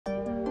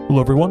Hello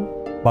everyone,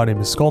 my name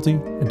is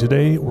Scalti, and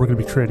today we're going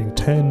to be creating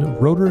 10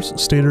 rotors,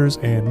 stators,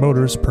 and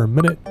motors per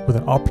minute with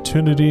an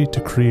opportunity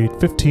to create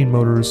 15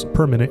 motors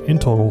per minute in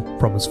total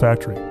from this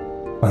factory.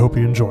 I hope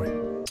you enjoy.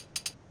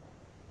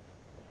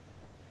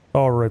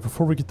 Alright,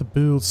 before we get the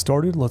build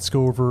started, let's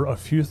go over a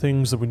few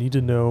things that we need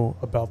to know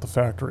about the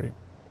factory.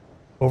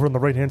 Over on the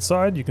right hand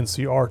side, you can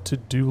see our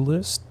to-do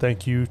list.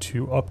 Thank you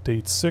to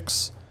Update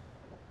 6.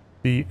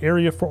 The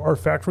area for our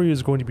factory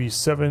is going to be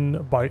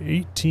 7 by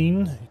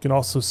 18. You can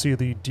also see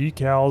the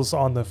decals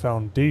on the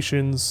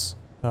foundations,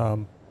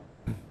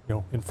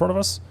 in front of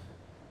us.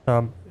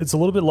 It's a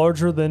little bit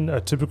larger than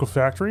a typical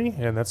factory,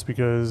 and that's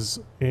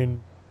because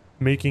in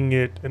making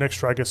it an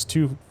extra, I guess,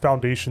 2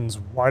 foundations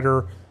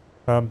wider,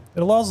 it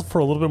allows for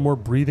a little bit more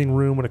breathing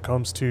room when it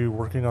comes to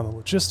working on the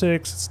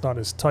logistics. It's not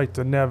as tight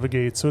to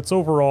navigate, so it's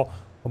overall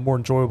a more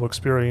enjoyable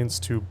experience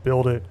to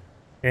build it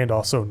and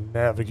also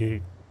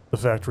navigate the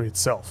factory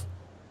itself.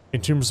 In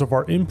terms of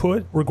our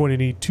input, we're going to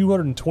need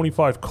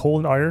 225 coal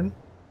and iron,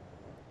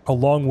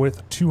 along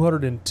with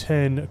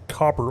 210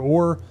 copper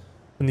ore,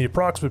 and the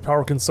approximate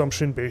power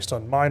consumption based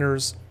on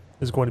miners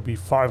is going to be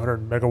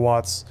 500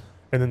 megawatts,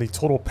 and then the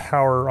total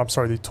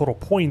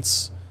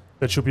points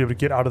that you'll be able to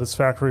get out of this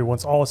factory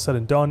once all is said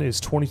and done is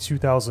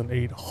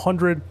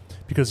 22,800,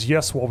 because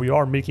yes, while we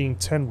are making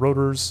 10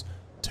 rotors,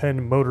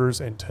 10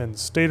 motors, and 10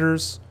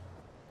 stators,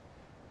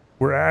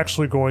 we're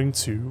actually going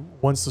to,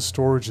 once the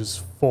storage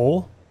is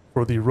full,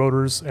 for the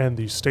rotors and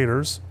the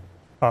stators,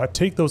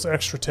 take those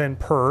extra 10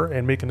 per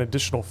and make an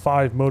additional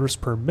 5 motors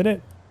per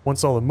minute.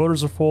 Once all the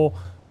motors are full,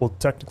 we'll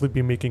technically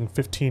be making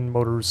 15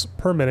 motors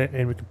per minute,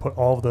 and we can put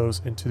all of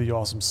those into the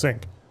awesome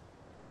sink.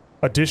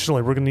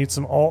 Additionally, we're going to need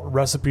some alt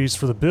recipes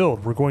for the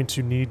build. We're going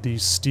to need the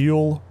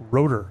steel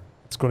rotor.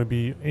 It's going to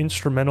be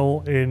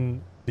instrumental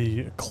in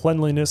the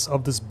cleanliness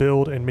of this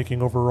build and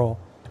making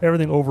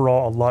everything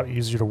overall a lot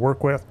easier to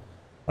work with.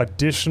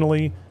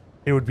 Additionally,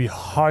 it would be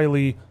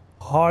highly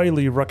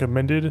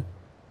recommended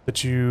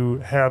that you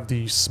have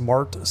the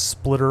smart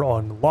splitter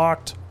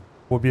unlocked.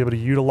 We'll be able to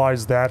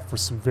utilize that for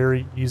some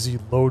very easy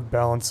load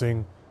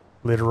balancing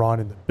later on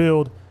in the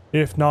build.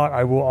 If not,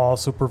 I will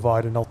also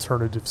provide an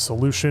alternative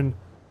solution,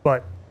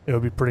 but it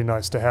would be pretty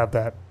nice to have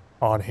that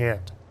on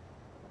hand.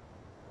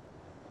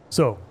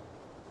 So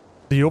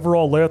the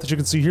overall layout that you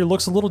can see here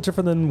looks a little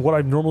different than what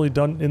I've normally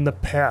done in the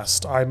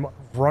past. I'm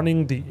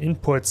running the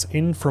inputs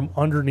in from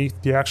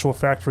underneath the actual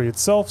factory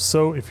itself,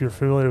 so if you're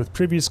familiar with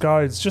previous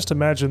guides, just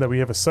imagine that we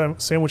have a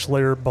sandwich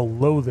layer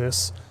below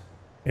this,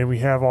 and we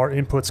have our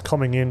inputs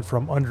coming in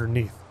from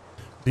underneath.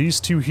 These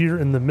two here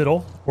in the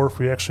middle, or if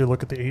we actually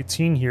look at the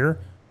 18 here,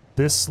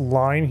 this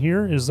line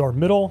here is our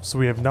middle, so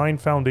we have 9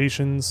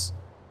 foundations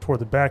toward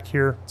the back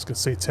here. It's going to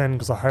say 10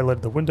 because I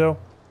highlighted the window.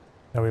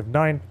 Now we have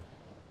 9.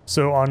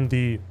 So on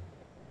the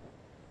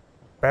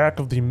back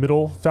of the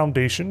middle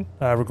foundation,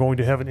 we're going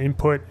to have an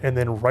input, and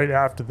then right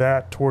after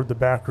that toward the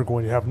back we're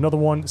going to have another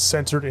one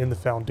centered in the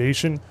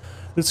foundation.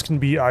 This can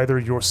be either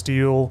your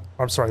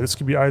this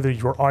can be either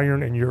your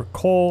iron and your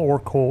coal, or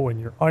coal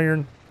and your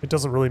iron. It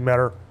doesn't really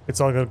matter,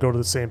 it's all going to go to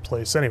the same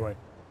place anyway.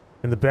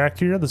 In the back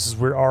here, this is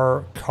where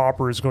our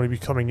copper is going to be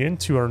coming in,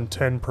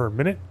 210 per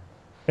minute,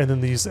 and then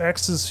these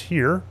X's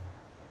here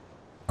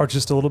are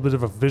just a little bit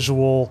of a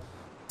visual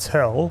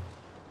tell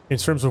in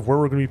terms of where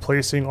we're going to be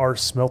placing our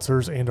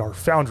smelters and our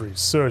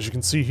foundries. So as you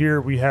can see here,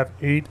 we have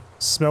 8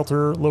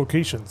 smelter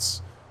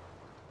locations.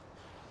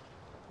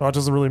 Well, that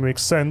doesn't really make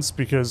sense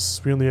because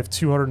we only have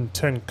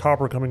 210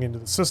 copper coming into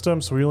the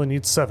system, so we only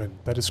need 7.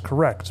 That is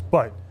correct,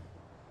 but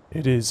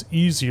it is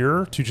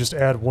easier to just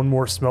add one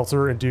more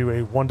smelter and do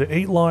a 1 to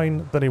 8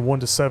 line than a 1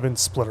 to 7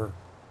 splitter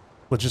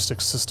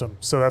logistics system.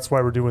 So that's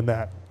why we're doing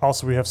that.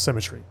 Also, we have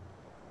symmetry.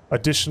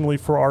 Additionally,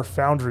 for our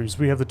foundries,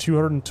 we have the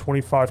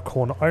 225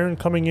 coal and iron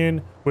coming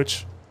in,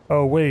 which,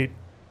 oh wait,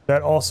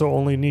 that also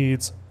only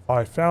needs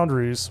 5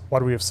 foundries. Why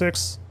do we have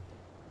 6?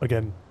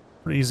 Again,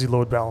 for easy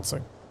load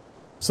balancing.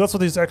 So that's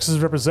what these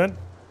X's represent.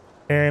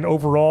 And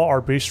overall,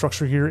 our base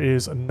structure here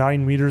is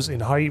 9 meters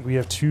in height. We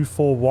have 2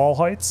 full wall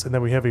heights, and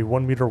then we have a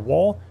 1 meter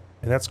wall,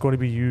 and that's going to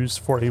be used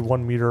for a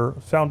 1 meter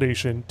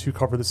foundation to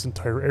cover this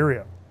entire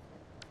area.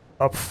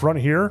 Up front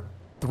here,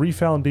 3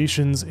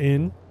 foundations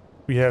in.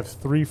 We have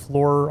 3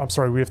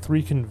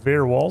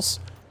 conveyor walls.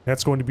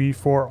 That's going to be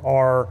for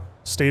our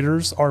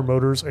stators, our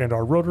motors, and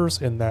our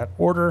rotors in that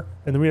order.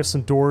 And then we have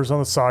some doors on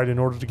the side in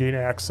order to gain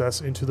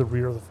access into the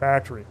rear of the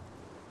factory.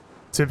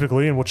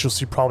 Typically, and what you'll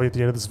see probably at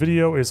the end of this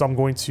video, is I'm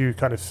going to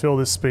kind of fill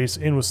this space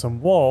in with some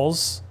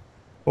walls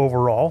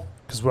overall,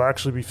 because we'll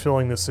actually be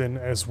filling this in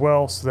as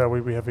well, so that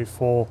way we have a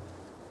full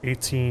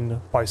 18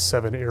 by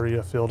 7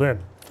 area filled in.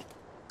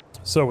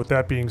 So with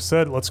that being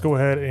said, let's go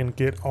ahead and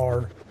get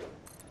a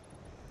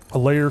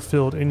layer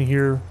filled in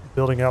here,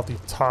 building out the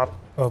top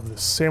of the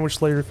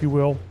sandwich layer, if you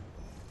will.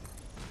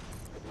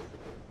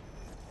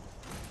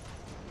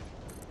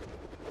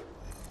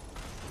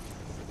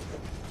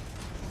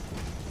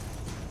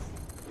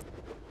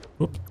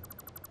 Oops.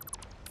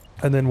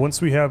 And then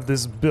once we have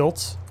this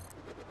built,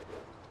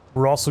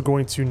 we're also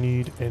going to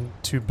need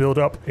to build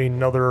up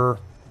another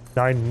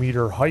 9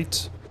 meter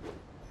height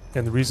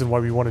And the reason why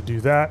we want to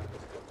do that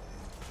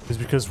is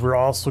because we're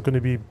also going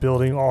to be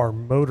building our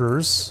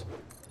motors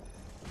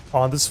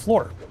on this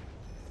floor.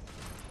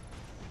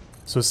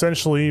 So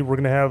essentially, we're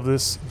going to have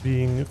this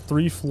being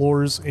 3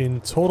 floors in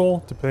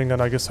total, depending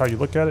on, I guess, how you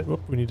look at it.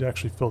 Whoop, we need to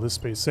actually fill this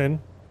space in.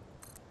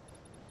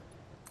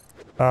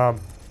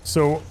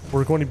 So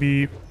we're going to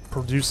be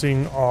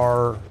producing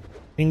our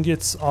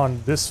ingots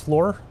on this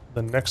floor.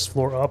 The next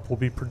floor up will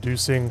be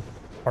producing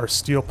our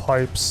steel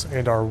pipes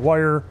and our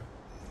wire.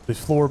 The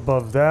floor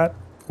above that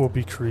will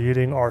be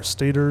creating our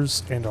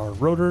stators and our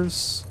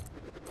rotors.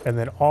 And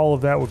then all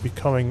of that will be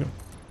coming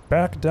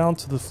back down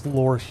to the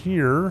floor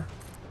here,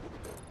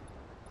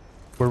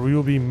 where we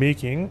will be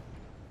making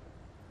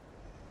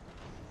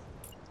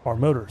our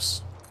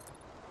motors.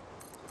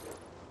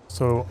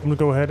 So I'm going to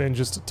go ahead and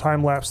just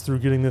time lapse through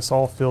getting this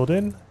all filled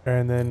in,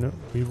 and then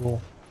we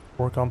will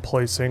work on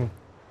placing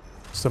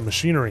some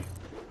machinery.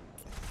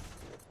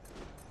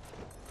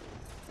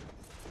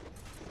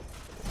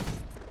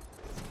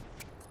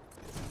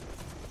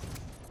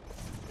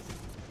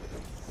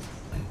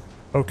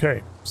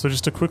 Okay, so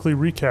just to quickly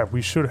recap,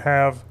 we should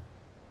have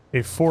a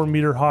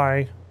 4-meter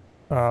high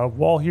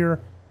wall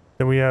here.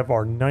 Then we have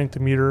our 9th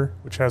meter,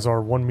 which has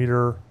our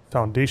 1-meter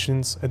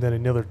foundations, and then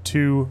another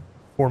 2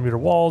 4-meter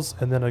walls,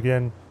 and then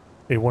again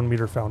a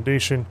 1-meter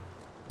foundation,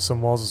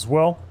 some walls as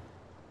well.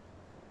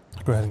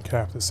 I'll go ahead and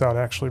cap this out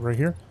actually right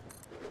here.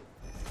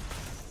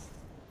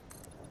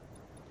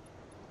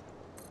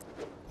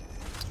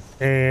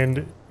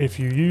 And if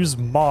you use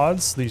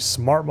mods, the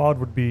smart mod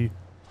would be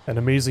an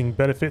amazing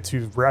benefit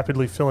to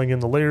rapidly filling in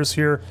the layers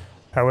here.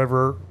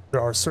 However, there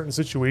are certain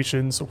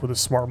situations where the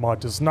smart mod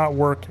does not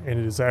work, and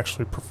it is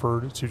actually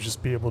preferred to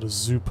just be able to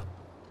zoop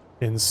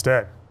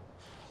instead.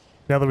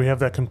 Now that we have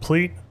that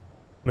complete,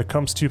 when it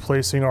comes to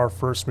placing our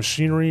first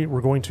machinery,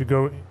 we're going to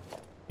go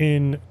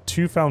in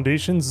 2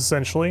 foundations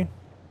essentially,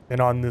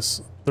 and on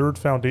this 3rd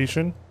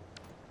foundation,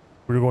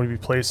 we're going to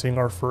be placing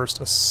our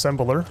first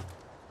assembler.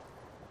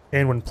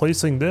 And when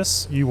placing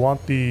this, you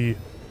want the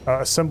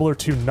assembler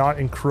to not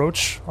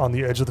encroach on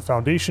the edge of the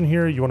foundation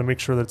here. You want to make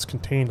sure that it's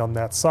contained on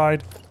that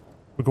side.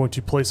 We're going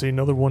to place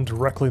another one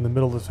directly in the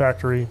middle of the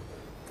factory,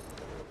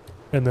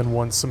 and then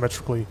one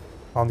symmetrically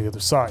on the other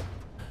side.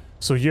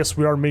 So yes,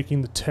 we are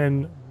making the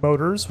 10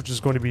 motors, which is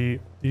going to be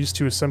these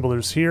 2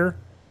 assemblers here.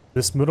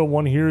 This middle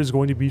one here is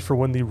going to be for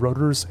when the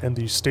rotors and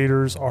the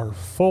stators are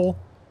full.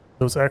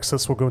 Those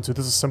excess will go into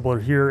this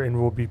assembler here, and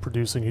we'll be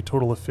producing a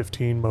total of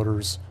 15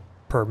 motors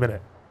per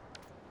minute.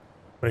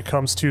 When it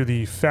comes to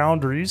the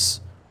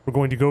foundries, we're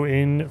going to go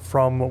in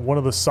from one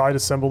of the side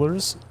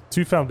assemblers,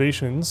 2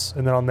 foundations,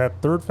 and then on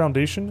that 3rd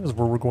foundation is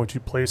where we're going to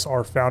place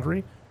our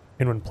foundry.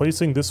 And when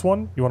placing this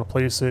one, you want to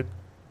place it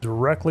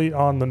directly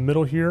on the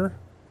middle here.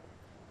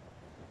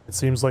 It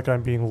seems like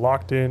I'm being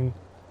locked in.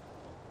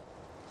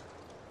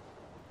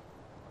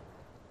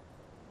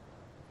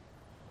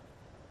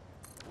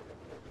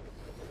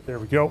 There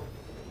we go.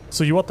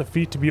 So you want the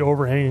feet to be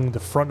overhanging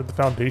the front of the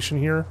foundation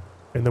here,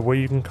 and the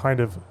way you can kind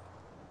of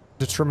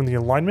determine the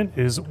alignment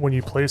is when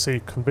you place a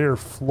conveyor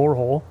floor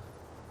hole,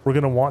 we're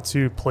going to want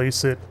to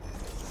place it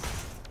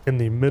in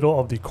the middle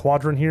of the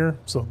quadrant here.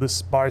 So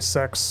this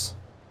bisects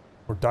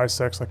or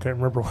dissects, I can't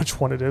remember which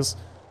one it is.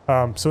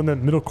 So in the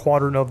middle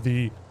quadrant of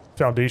the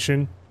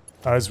foundation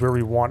is where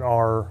we want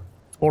our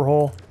floor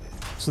hole,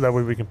 so that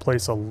way we can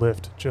place a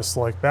lift just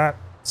like that.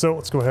 So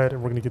let's go ahead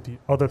and we're going to get the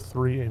other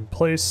 3 in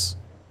place.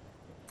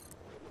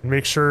 And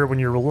make sure when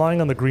you're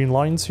relying on the green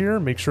lines here,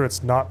 make sure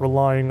it's not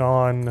relying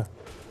on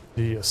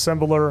the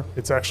assembler.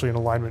 It's actually in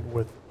alignment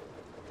with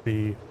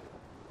the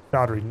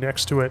foundry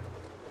next to it.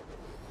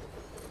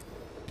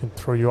 Can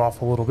throw you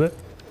off a little bit.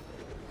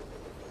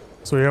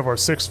 So we have our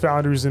 6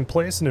 foundries in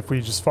place, and if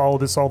we just follow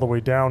this all the way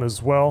down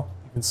as well,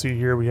 you can see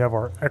here we have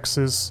our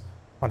X's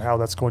on how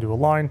that's going to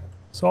align.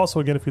 So also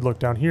again, if we look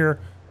down here,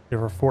 we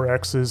have our 4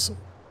 X's,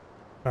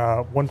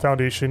 1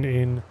 foundation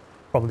in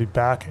from the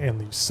back and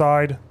the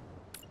side.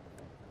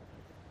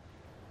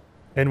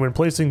 And when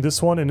placing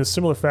this one in a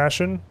similar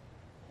fashion,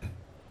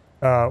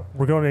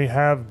 we're going to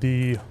have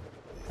the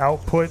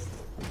output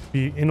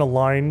be in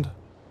aligned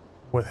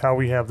with how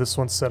we have this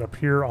one set up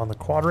here on the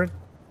quadrant.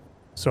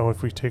 So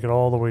if we take it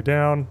all the way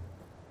down,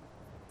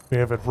 we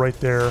have it right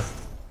there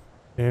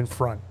in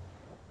front.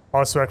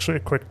 Also, actually,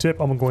 a quick tip,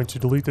 I'm going to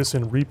delete this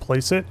and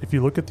replace it. If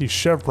you look at the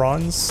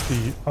chevrons,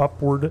 the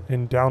upward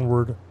and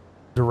downward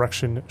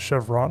direction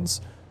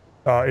chevrons,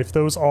 if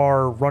those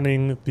are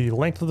running the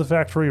length of the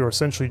factory or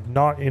essentially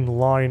not in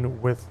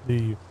line with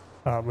the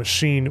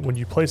machine, when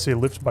you place a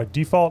lift by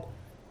default,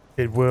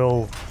 it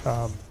will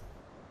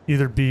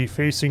either be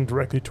facing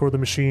directly toward the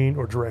machine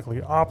or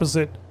directly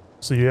opposite,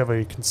 so you have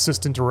a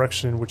consistent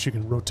direction in which you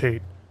can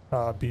rotate,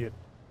 be it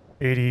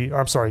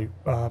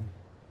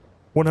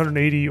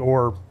 180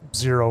 or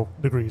 0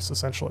 degrees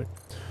essentially.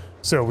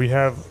 So we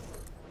have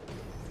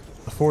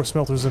the 4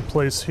 smelters in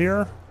place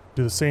here.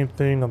 Do the same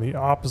thing on the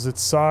opposite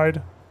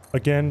side.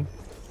 Again,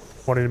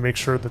 wanting to make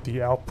sure that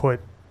the output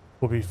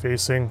will be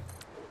facing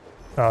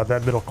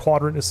that middle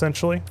quadrant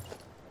essentially.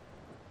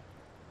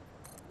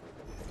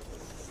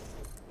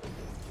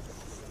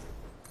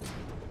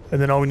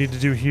 And then all we need to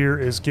do here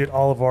is get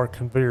all of our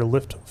conveyor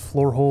lift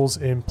floor holes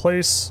in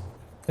place.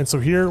 And so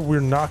here we're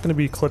not going to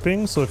be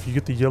clipping. So if you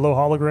get the yellow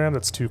hologram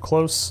that's too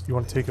close, you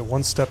want to take it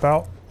one step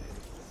out.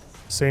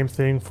 Same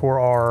thing for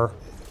our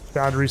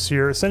boundaries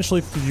here. Essentially,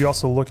 if you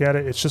also look at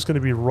it, it's just going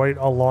to be right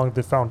along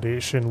the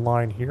foundation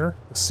line here.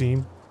 The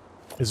seam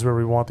is where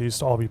we want these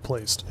to all be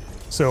placed.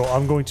 So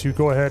I'm going to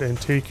go ahead and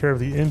take care of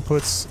the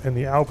inputs and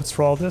the outputs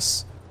for all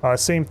this.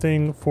 Same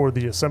thing for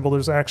the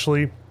assemblers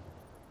actually.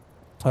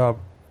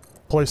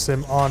 Place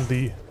them on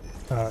the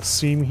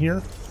seam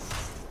here.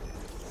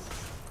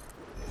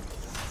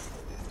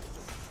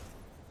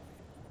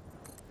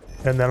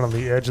 And then on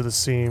the edge of the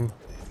seam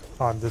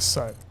on this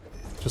side.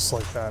 Just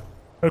like that.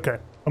 Okay,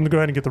 I'm gonna go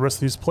ahead and get the rest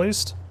of these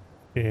placed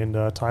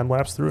and time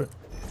lapse through it.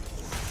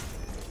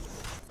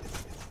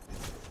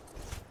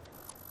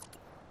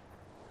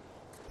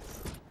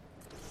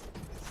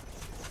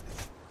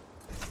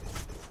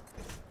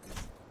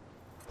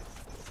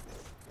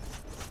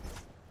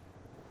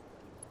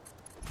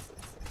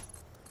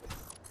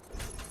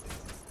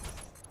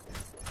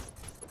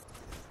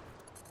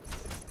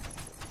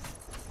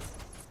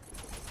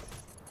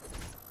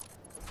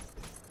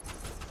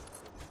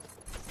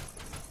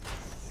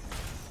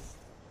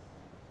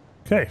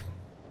 Okay,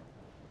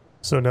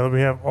 so now that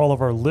we have all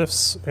of our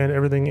lifts and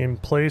everything in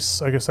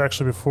place, I guess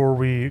actually before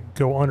we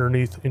go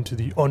underneath into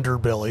the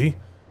underbelly,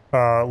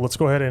 let's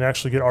go ahead and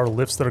actually get our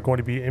lifts that are going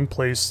to be in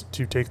place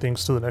to take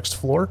things to the next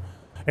floor.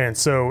 And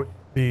so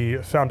the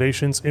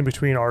foundations in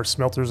between our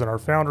smelters and our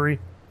foundry,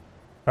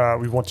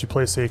 we want to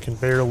place a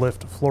conveyor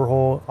lift floor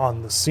hole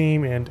on the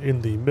seam and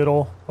in the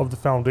middle of the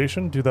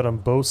foundation. Do that on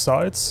both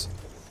sides.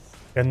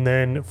 And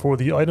then for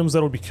the items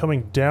that will be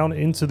coming down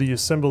into the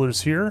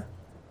assemblers here,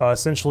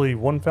 essentially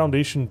one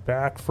foundation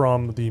back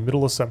from the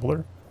middle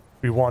assembler,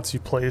 we want to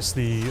place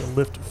the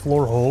lift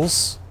floor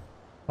holes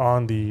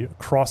on the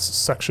cross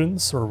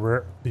sections or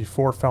where the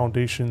four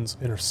foundations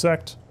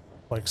intersect,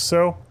 like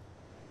so.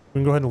 We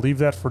can go ahead and leave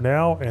that for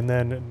now, and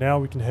then now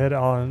we can head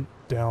on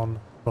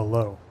down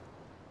below.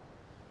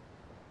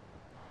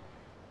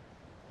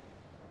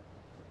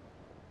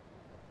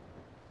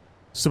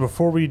 So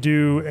before we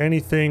do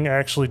anything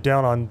actually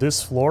down on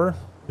this floor,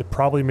 it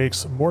probably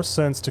makes more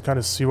sense to kind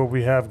of see what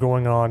we have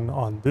going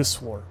on this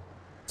floor.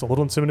 It's a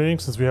little intimidating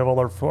since we have all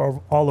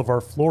of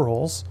our floor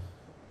holes.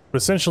 But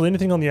essentially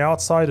anything on the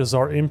outside is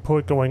our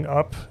input going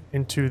up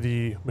into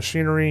the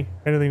machinery.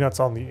 Anything that's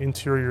on the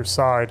interior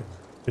side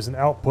is an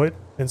output.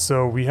 And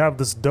so we have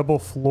this double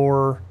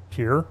floor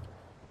here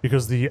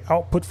because the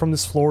output from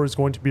this floor is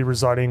going to be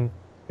residing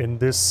in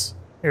this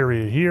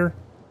area here,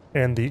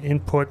 and the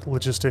input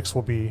logistics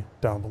will be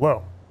down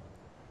below.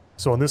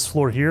 So on this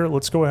floor here,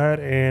 let's go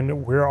ahead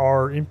and where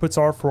our inputs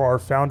are for our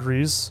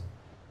foundries,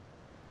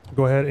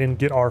 go ahead and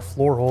get our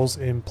floor holes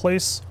in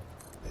place.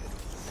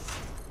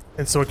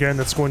 And so again,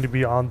 that's going to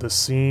be on the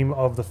seam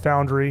of the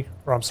foundry,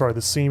 or I'm sorry,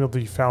 the seam of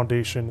the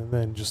foundation, and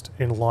then just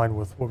in line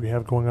with what we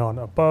have going on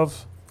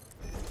above.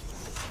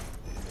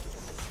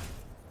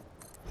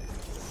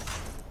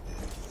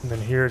 And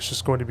then here it's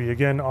just going to be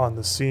again on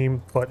the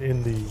seam, but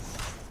in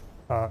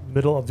the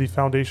middle of the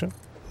foundation.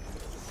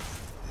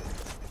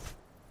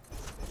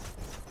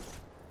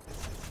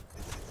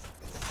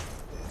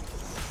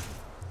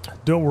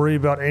 Don't worry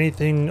about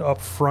anything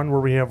up front where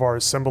we have our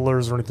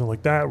assemblers or anything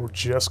like that. We're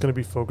just going to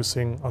be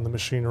focusing on the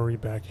machinery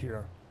back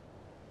here.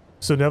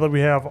 So now that we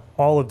have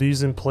all of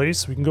these in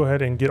place, we can go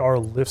ahead and get our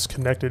lifts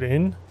connected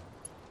in.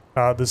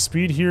 The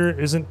speed here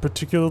isn't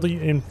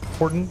particularly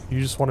important.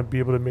 You just want to be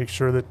able to make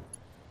sure that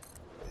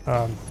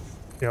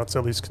you know, it's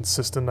at least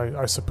consistent,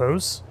 I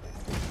suppose.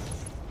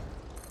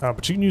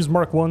 But you can use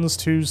Mark 1s,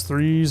 2s,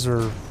 3s,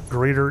 or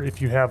greater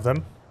if you have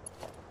them.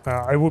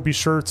 I will be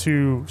sure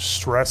to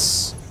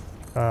stress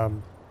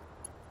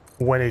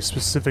when a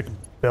specific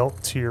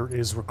belt tier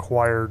is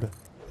required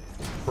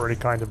for any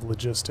kind of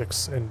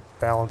logistics and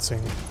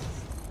balancing.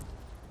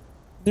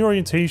 The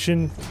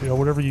orientation, you know,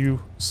 whatever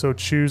you so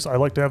choose. I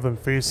like to have them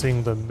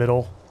facing the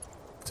middle,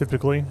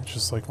 typically. It's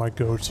just like my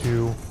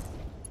go-to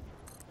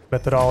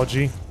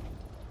methodology.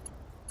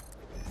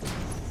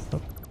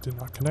 Oh, did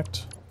not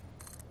connect.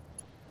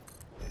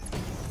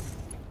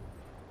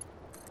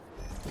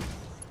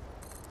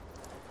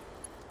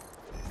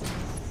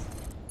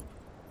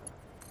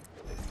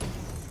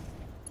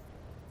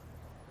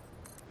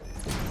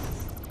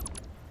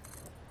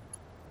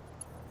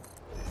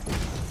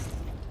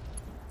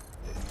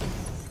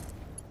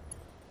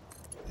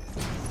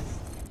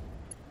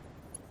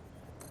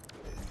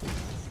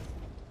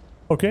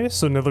 Okay,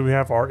 so now that we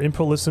have our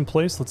input list in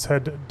place, let's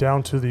head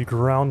down to the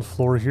ground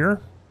floor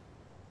here.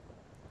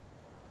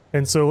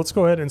 And so let's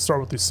go ahead and start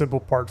with the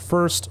simple part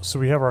first. So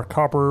we have our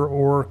copper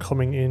ore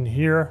coming in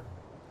here.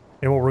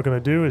 And what we're going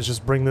to do is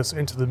just bring this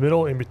into the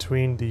middle in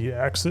between the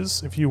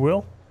axes, if you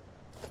will.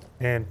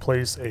 And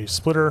place a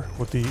splitter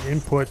with the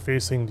input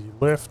facing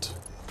the lift.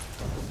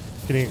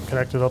 Getting it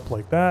connected up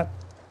like that.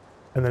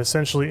 And then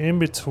essentially in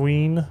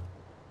between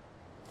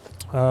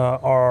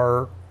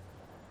our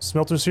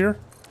smelters here,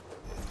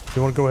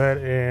 you want to go ahead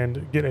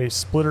and get a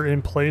splitter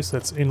in place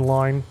that's in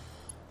line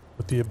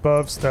with the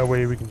above, so that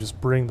way we can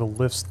just bring the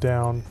lifts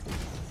down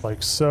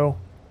like so.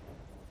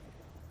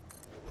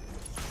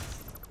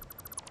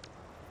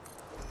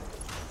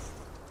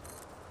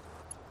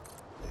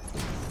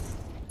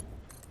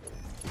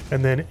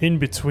 And then in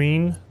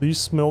between these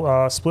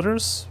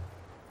splitters,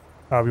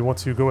 we want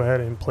to go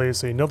ahead and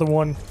place another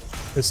one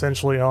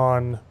essentially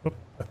on,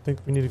 I think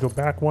we need to go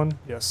back one,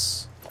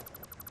 yes.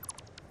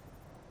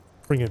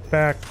 Bring it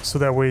back so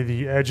that way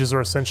the edges are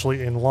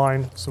essentially in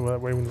line, so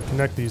that way when we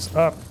connect these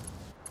up,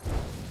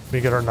 we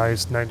get our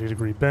nice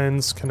 90-degree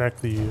bends,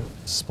 connect the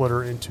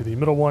splitter into the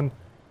middle one,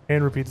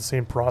 and repeat the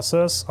same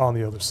process on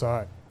the other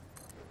side.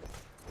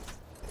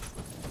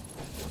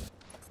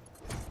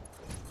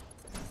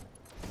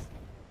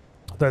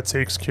 That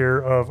takes care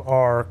of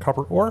our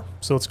copper ore.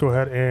 So let's go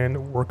ahead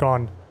and work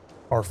on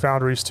our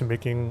foundries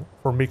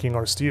for making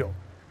our steel.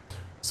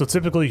 So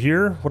typically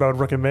here, what I would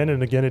recommend,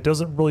 and again, it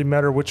doesn't really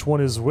matter which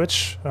one is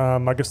which.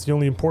 I guess the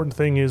only important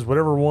thing is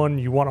whatever one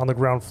you want on the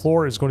ground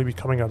floor is going to be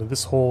coming out of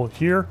this hole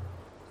here.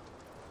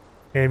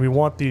 And we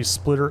want the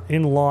splitter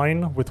in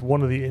line with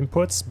one of the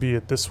inputs, be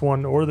it this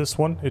one or this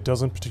one. It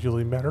doesn't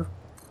particularly matter.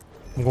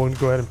 I'm going to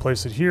go ahead and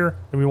place it here,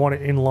 and we want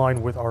it in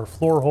line with our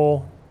floor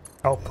hole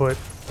output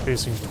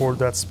facing toward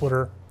that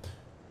splitter.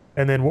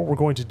 And then what we're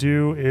going to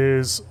do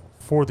is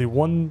for the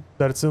one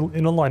that it's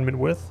in alignment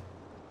with,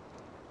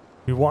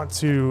 we want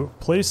to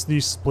place the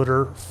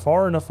splitter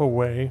far enough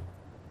away.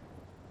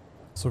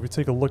 So if we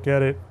take a look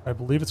at it, I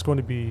believe it's going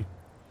to be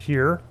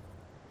here.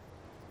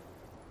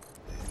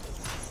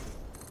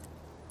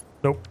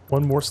 Nope,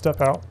 one more step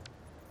out.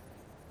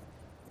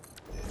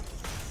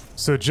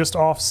 So just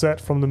offset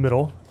from the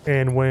middle.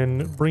 And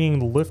when bringing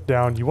the lift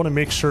down, you want to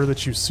make sure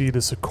that you see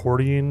this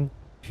accordion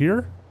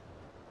here.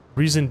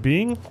 Reason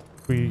being,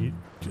 we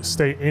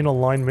stay in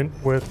alignment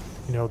with,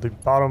 the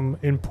bottom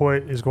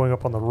input is going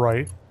up on the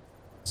right.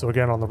 So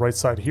again, on the right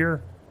side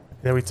here.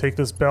 Then we take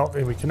this belt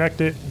and we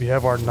connect it. We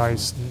have our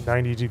nice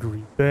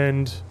 90-degree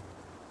bend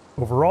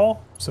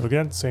overall. So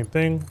again, same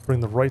thing.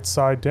 Bring the right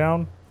side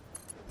down.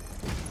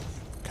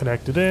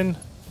 Connect it in.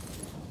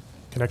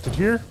 Connect it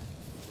here.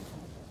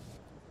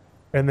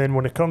 And then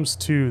when it comes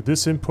to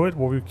this input,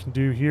 what we can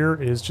do here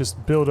is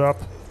just build up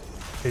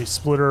a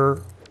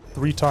splitter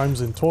 3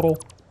 times in total.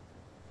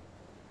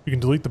 You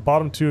can delete the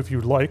bottom 2 if you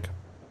would like.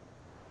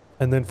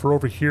 And then for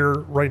over here,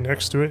 right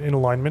next to it in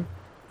alignment,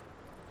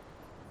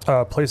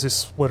 place a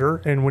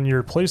splitter. And when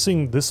you're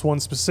placing this one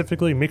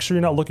specifically, make sure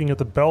you're not looking at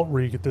the belt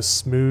where you get this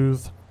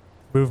smooth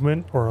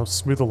movement or a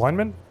smooth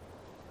alignment.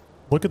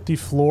 Look at the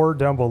floor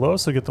down below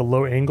so you get the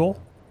low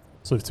angle.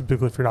 So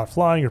typically if you're not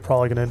flying, you're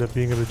probably going to end up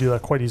being able to do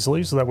that quite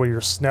easily. So that way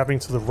you're snapping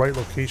to the right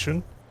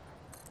location.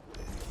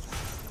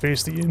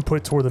 Face the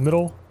input toward the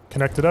middle,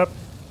 connect it up.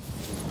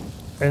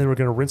 And then we're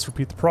going to rinse,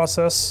 repeat the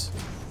process.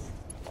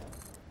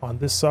 On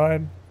this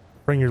side,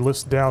 bring your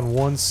lifts down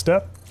 1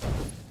 step.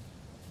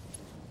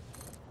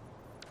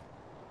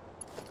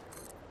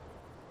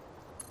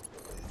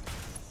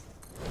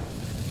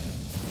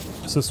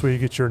 So this way you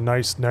get your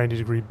nice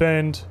 90-degree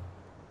bend.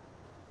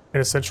 And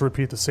essentially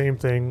repeat the same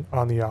thing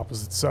on the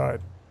opposite side.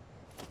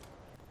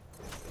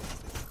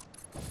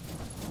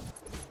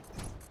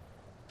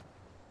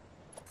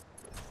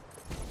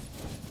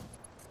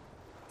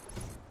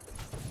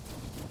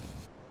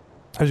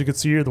 As you can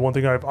see here, the one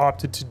thing I've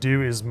opted to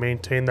do is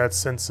maintain that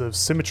sense of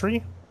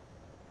symmetry.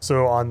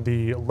 So on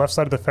the left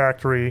side of the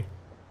factory,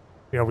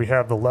 we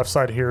have the left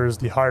side here is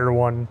the higher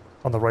one.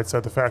 On the right side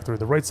of the factory,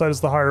 the right side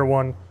is the higher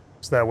one.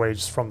 So that way,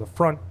 just from the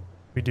front,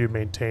 we do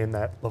maintain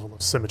that level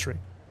of symmetry.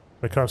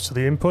 When it comes to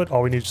the input,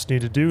 all we just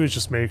need to do is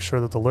just make sure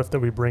that the lift that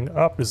we bring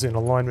up is in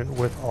alignment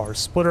with our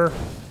splitter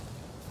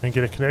and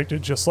get it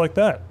connected just like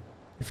that.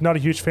 If you're not a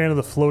huge fan of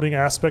the floating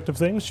aspect of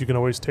things, you can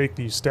always take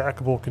the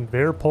stackable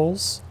conveyor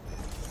poles,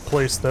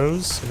 place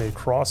those in a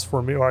cross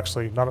formation.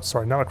 Actually, not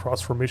a cross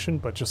formation,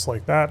 but just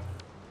like that.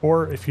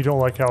 Or if you don't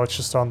like how it's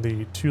just on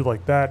the 2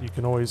 like that, you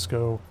can always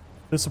go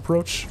this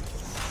approach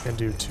and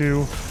do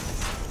 2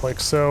 like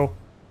so.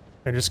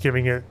 And just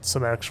giving it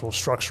some actual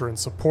structure and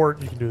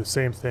support. You can do the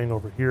same thing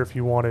over here if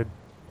you wanted.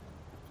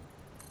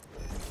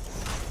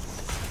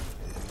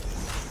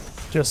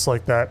 Just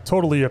like that.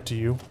 Totally up to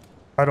you.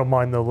 I don't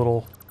mind the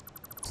little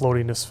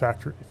floatiness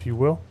factor, if you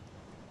will.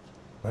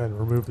 Go ahead and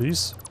remove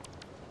these.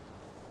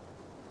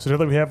 So now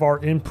that we have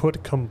our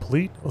input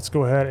complete, let's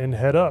go ahead and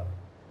head up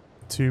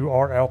to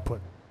our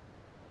output.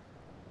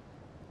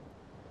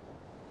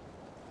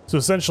 So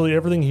essentially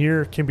everything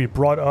here can be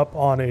brought up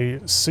on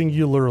a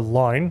singular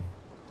line.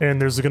 And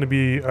there's going to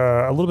be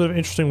a little bit of an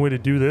interesting way to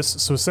do this.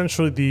 So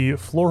essentially the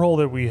floor hole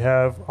that we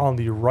have on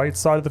the right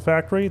side of the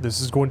factory,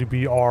 this is going to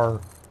be our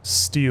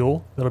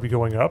steel that'll be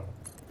going up.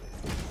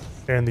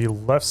 And the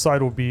left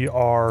side will be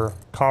our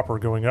copper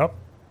going up.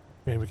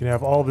 And we can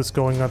have all of this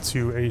going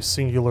onto a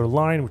singular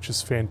line, which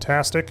is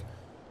fantastic.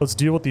 Let's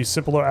deal with the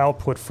simpler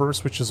output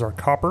first, which is our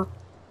copper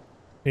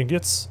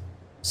ingots.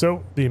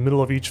 So the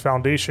middle of each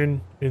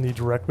foundation in the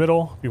direct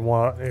middle, we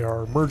want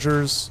our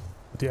mergers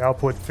with the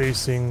output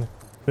facing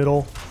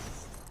middle,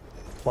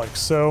 like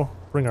so.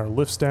 Bring our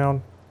lifts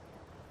down.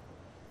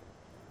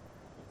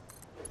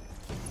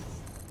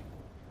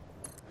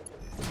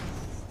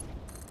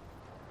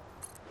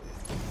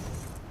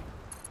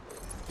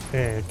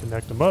 and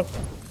connect them up.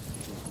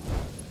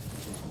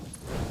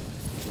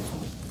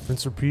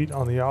 Rinse repeat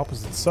on the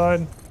opposite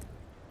side.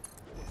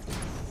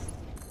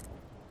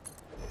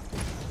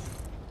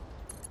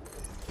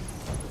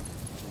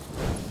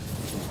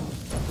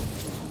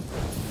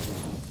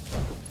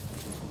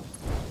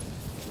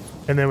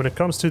 And then when it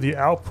comes to the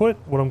output,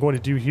 what I'm going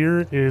to do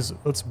here is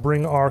let's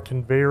bring our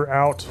conveyor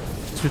out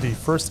to the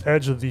first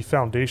edge of the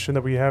foundation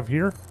that we have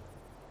here.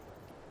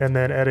 And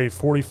then at a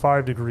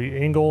 45-degree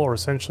angle, or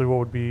essentially what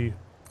would be,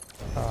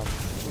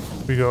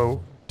 we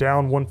go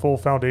down one full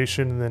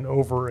foundation and then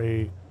over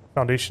a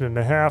foundation and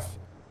a half.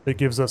 That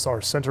gives us our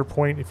center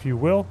point, if you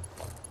will.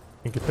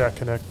 And get that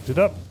connected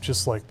up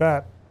just like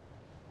that.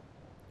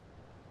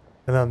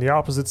 And then on the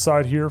opposite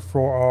side here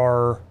for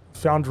our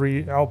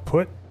foundry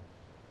output,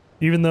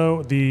 even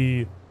though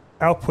the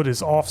output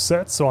is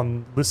offset, so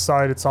on this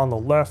side it's on the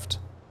left,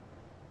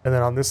 and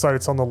then on this side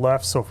it's on the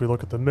left, so if we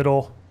look at the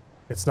middle,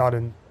 it's not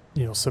in,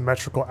 you know,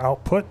 symmetrical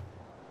output.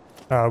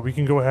 We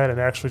can go ahead and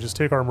actually just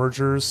take our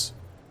mergers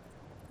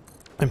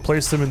and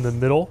place them in the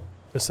middle,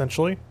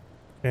 essentially,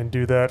 and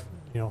do that,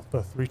 you know,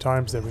 the 3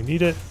 times that we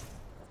need it.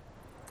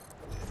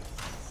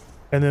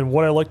 And then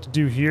what I like to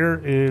do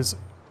here is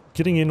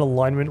getting in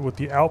alignment with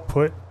the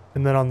output.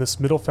 And then on this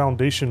middle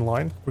foundation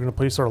line, we're going to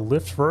place our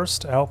lift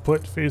first,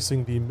 output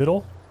facing the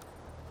middle.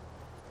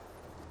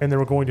 And then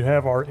we're going to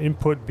have our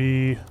input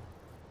be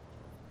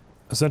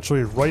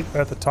essentially right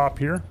at the top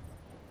here.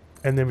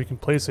 And then we can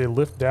place a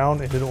lift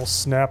down and it'll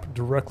snap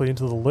directly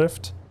into the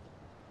lift.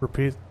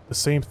 Repeat the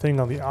same thing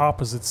on the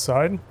opposite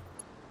side.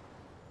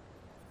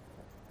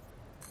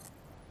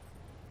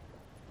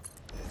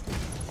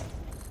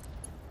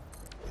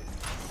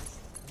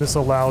 This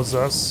allows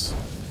us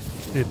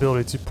the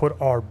ability to put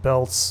our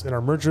belts and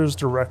our mergers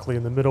directly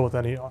in the middle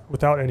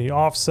without any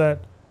offset.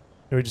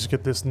 And we just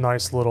get this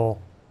nice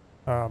little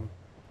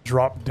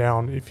drop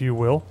down, if you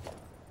will.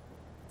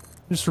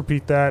 Just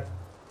repeat that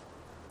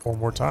 4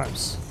 more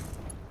times.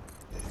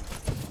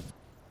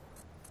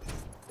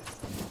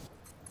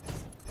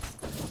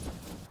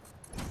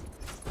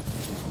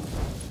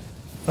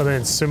 And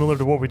then similar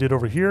to what we did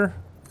over here,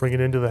 bring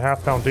it into the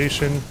half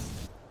foundation,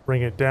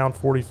 bring it down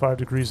 45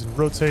 degrees and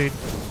rotate.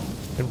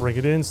 And bring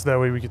it in so that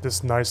way we get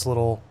this nice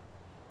little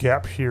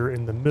gap here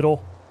in the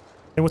middle.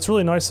 And what's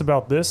really nice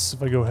about this,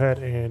 if I go ahead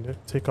and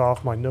take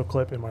off my no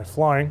clip and my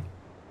flying,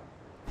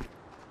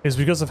 is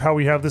because of how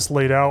we have this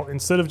laid out,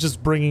 instead of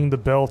just bringing the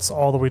belts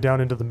all the way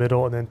down into the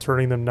middle and then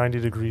turning them 90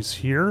 degrees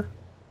here,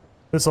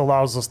 this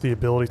allows us the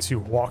ability to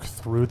walk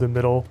through the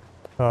middle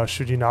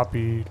should you not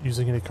be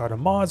using any kind of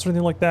mods or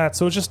anything like that.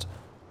 So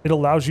it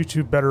allows you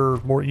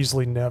to more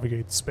easily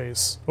navigate the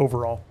space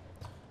overall,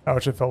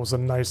 which I felt was a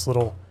nice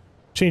little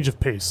change of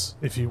pace,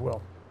 if you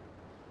will.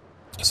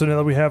 So now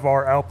that we have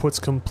our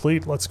outputs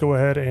complete, let's go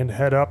ahead and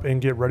head up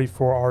and get ready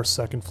for our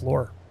second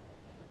floor.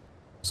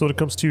 So when it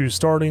comes to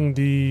starting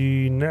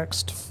the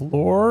next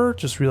floor,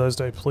 just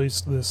realized I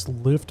placed this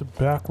lift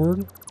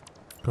backward.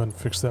 Go ahead and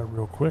fix that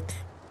real quick.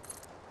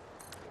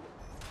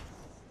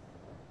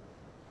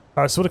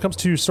 So when it comes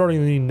to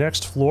starting the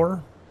next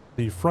floor,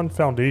 the front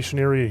foundation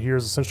area here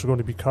is essentially going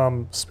to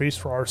become space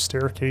for our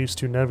staircase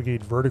to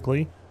navigate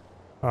vertically.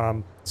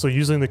 So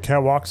using the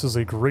catwalks is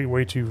a great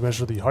way to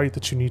measure the height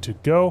that you need to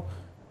go.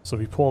 So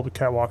we pull up the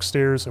catwalk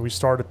stairs and we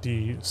start at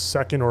the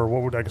second, or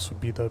what would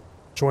be the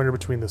joiner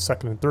between the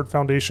second and third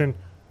foundation.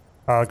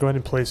 Go ahead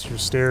and place your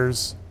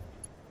stairs.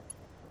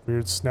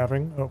 Weird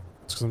snapping. Oh,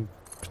 it's some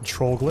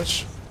control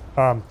glitch.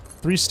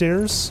 3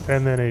 stairs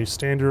and then a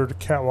standard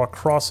catwalk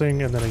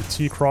crossing and then a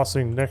T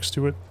crossing next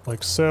to it,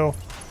 like so.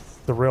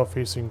 The rail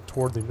facing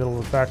toward the middle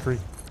of the factory.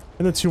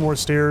 And then 2 more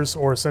stairs,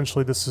 or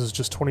essentially this is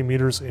just 20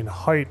 meters in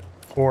height,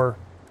 or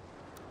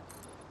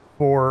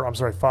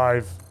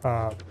 5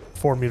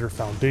 4-meter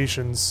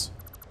foundations.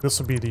 This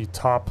will be the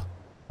top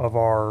of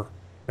our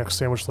next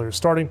sandwich layer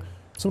starting.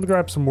 So I'm going to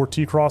grab some more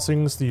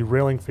T-crossings, the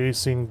railing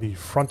facing the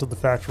front of the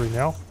factory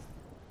now.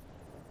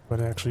 I'm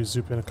going to actually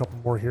zoom in a couple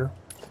more here.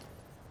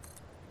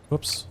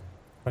 Whoops,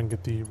 if I can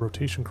get the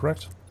rotation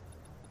correct.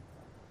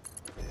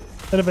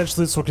 And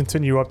eventually this will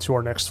continue up to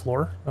our next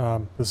floor.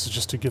 This is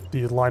just to get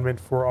the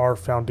alignment for our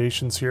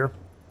foundations here.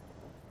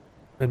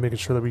 And making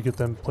sure that we get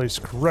them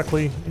placed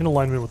correctly in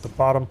alignment with the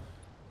bottom.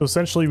 So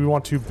essentially we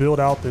want to build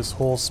out this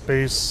whole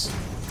space,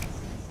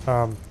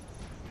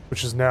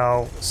 which is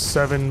now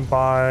 7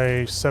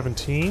 by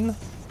 17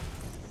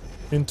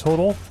 in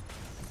total.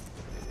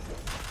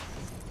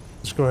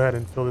 Just go ahead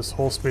and fill this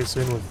whole space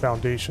in with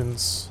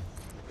foundations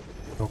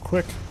real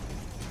quick.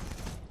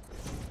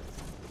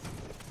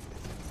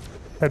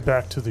 Head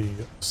back to the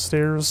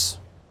stairs.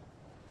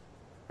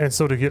 And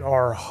so to get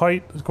our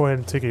height, let's go ahead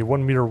and take a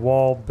 1-meter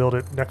wall, build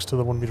it next to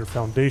the 1-meter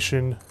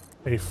foundation,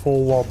 a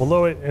full wall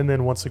below it, and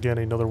then once again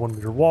another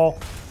 1-meter wall.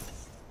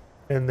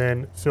 And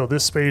then fill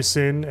this space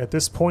in at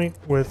this point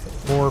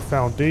with more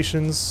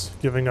foundations,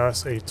 giving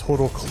us a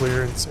total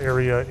clearance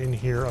area in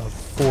here of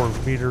 4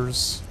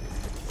 meters.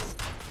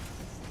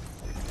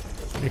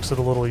 Makes it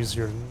a little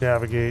easier to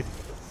navigate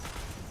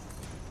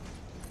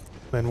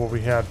than what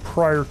we had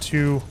prior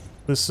to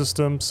this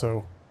system.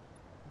 So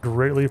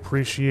Greatly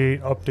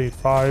appreciate update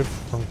 5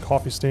 from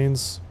Coffee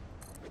Stains.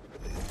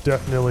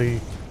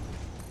 Definitely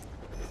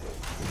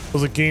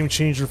was a game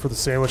changer for the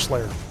sandwich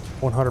layer,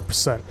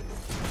 100%.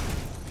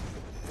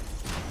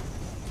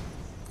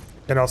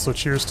 And also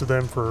cheers to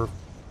them for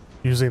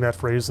using that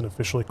phrase and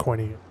officially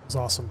coining it. It was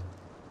awesome.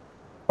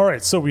 All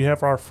right, so we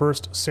have our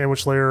first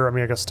sandwich layer,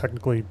 I guess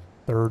technically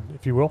third,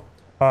 if you will,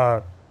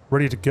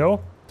 ready to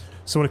go.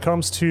 So when it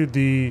comes to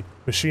the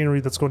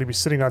machinery that's going to be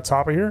sitting on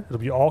top of here, it'll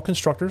be all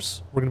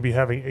constructors. We're going to be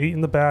having 8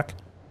 in the back,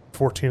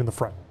 14 in the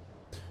front.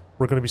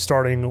 We're going to be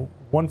starting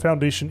one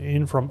foundation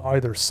in from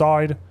either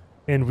side,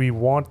 and we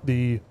want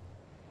the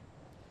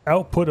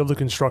output of the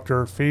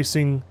constructor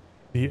facing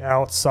the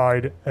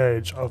outside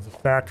edge of the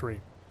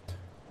factory.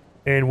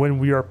 And when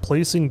we are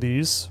placing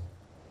these,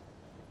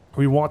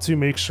 we want to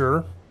make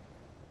sure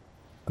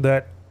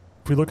that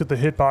if we look at the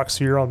hitbox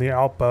here on the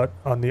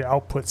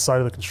output side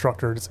of the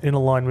constructor, it's in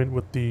alignment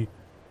with the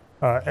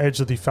edge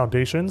of the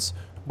foundations.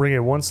 Bring it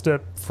one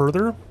step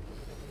further,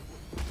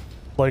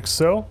 like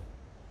so.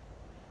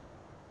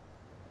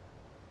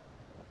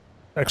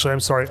 Actually, I'm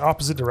sorry,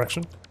 opposite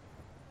direction.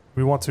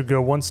 We want to go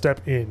one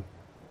step in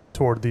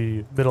toward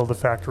the middle of the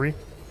factory.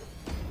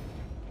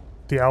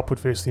 The output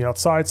facing the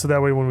outside, so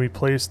that way when we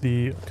place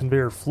the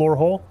conveyor floor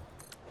hole,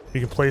 we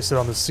can place it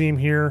on the seam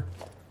here,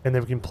 and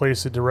then we can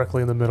place it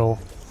directly in the middle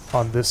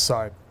on this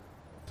side.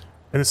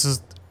 And this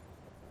is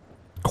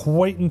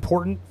quite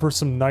important for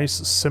some nice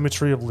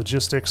symmetry of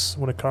logistics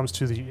when it comes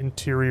to the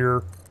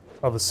interior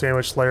of the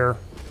sandwich layer.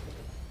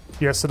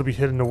 Yes, it'll be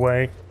hidden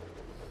away,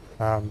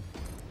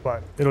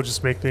 but it'll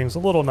just make things a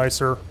little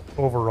nicer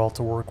overall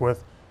to work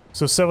with.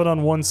 So 7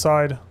 on one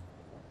side,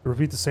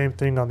 repeat the same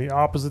thing on the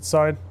opposite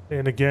side,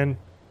 and again,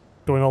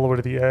 going all the way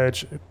to the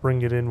edge,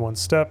 bring it in one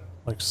step,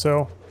 like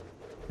so,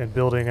 and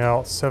building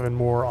out 7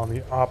 more on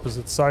the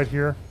opposite side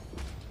here.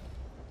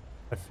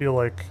 I felt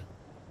like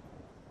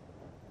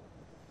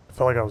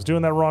I was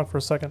doing that wrong for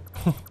a second.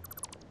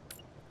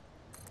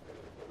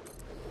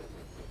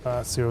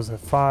 Let's see, it was at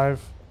 5,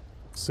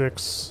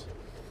 6,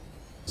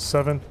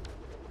 7,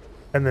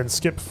 and then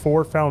skip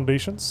 4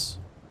 foundations,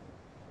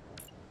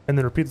 and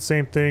then repeat the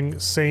same thing,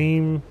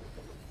 same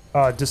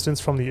distance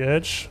from the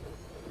edge.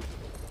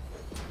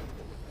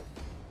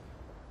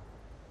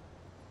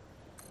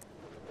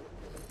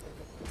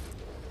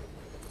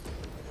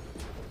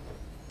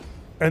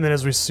 And then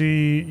as we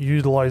see,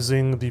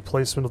 utilizing the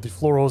placement of the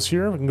floor holes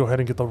here, we can go ahead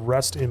and get the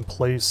rest in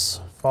place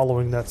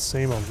following that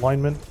same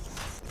alignment.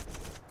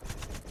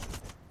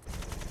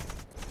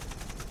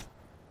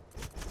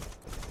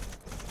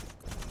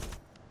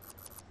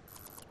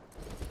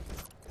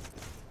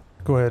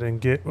 Go ahead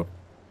and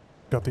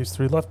got these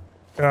 3 left.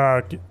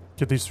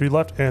 Get these 3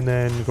 left, and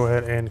then go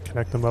ahead and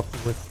connect them up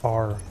with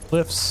our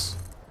lifts.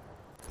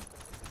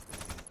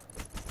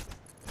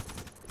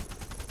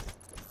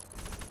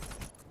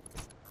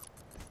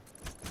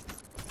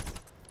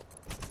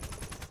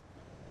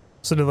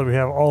 So now that we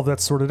have all of that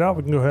sorted out,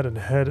 we can go ahead and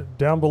head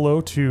down below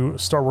to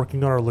start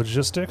working on our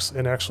logistics.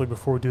 And actually,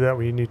 before we do that,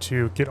 we need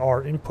to get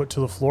our input to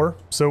the floor.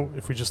 So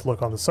if we just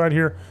look on the side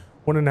here,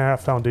 1.5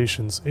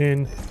 foundations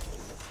in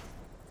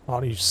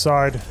on each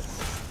side.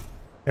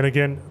 And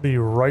again, the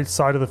right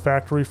side of the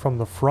factory from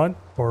the front,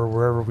 or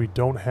wherever we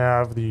don't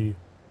have the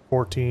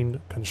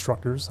 14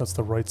 constructors, that's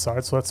the right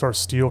side. So that's our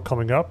steel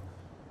coming up.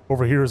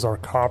 Over here is our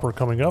copper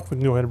coming up. We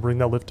can go ahead and bring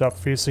that lift up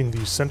facing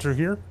the center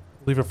here.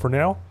 Leave it for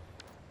now.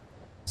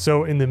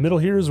 So in the middle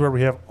here is where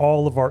we have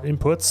all of our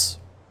inputs.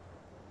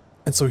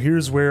 And so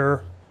here's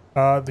where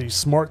the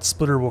smart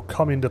splitter will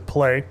come into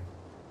play.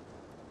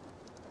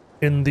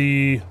 In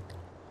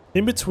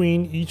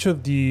between each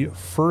of the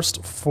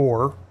first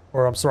 4,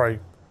 or I'm sorry,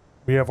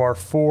 we have our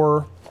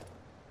 4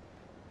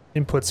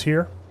 inputs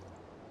here.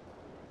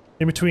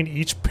 In between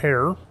each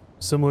pair,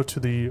 similar to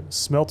the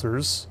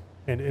smelters,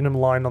 and in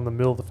line on the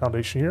middle of the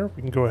foundation here,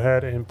 we can go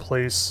ahead and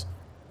place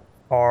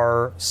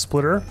our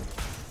splitter.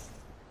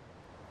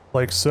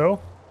 Like so.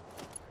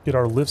 Get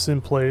our lifts in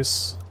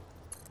place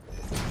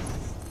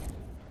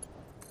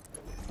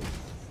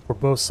for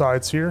both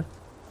sides here.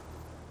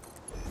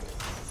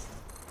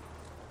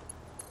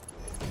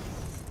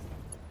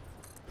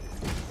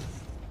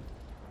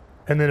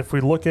 And then if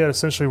we look at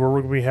essentially where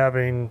we're going to be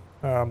having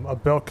a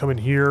belt coming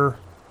here,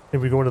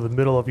 and we go into the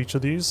middle of each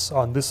of these,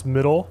 on this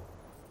middle,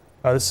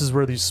 this is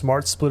where the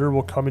smart splitter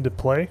will come into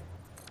play.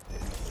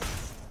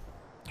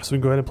 So we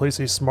can go ahead and place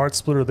a smart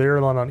splitter there,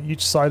 and on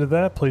each side of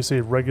that, place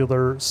a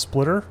regular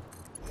splitter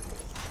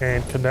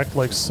and connect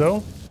like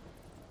so.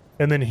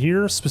 And then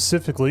here,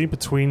 specifically,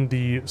 between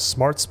the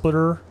smart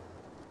splitter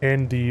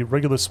and the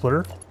regular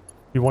splitter,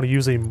 we want to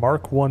use a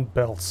Mark 1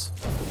 belt.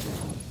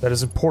 That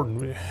is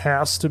important. It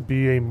has to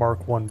be a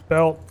Mark 1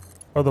 belt,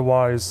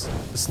 otherwise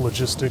this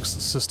logistics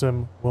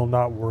system will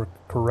not work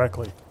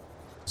correctly.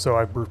 So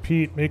I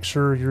repeat, make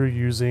sure you're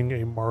using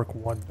a Mark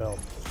 1 belt.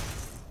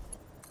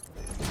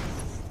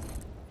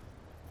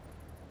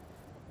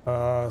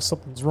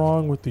 Something's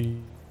wrong with the...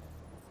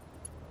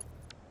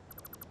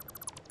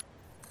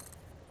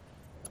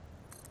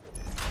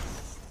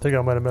 I think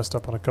I might have messed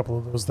up on a couple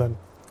of those then.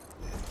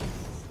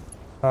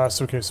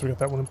 Okay, so we got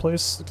that one in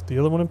place. Get the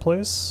other one in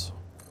place.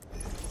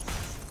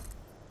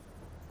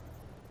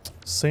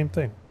 Same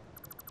thing.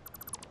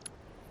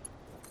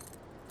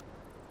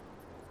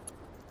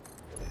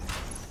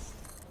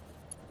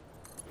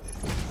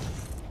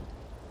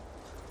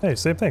 Hey,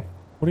 same thing.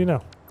 What do you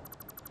know?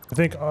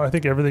 I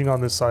think everything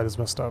on this side is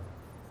messed up.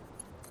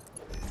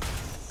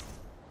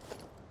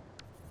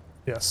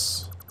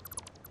 Yes.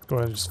 Go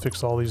ahead and just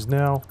fix all these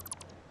now.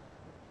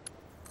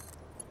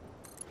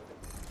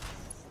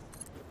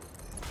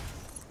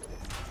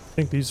 I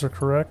think these are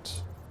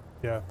correct.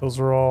 Yeah, those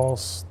are all...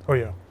 Oh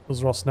yeah,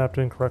 those are all snapped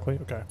in correctly.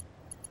 Okay.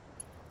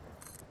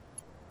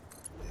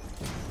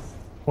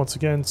 Once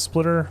again,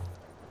 splitter.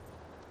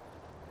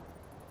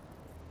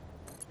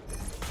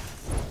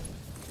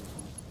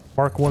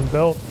 Mark 1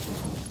 belt.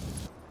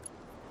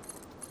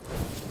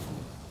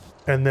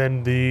 And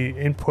then the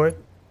input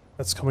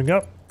that's coming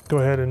up, go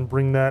ahead and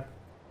bring that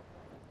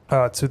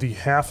to the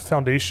half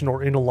foundation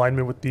or in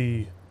alignment with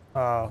the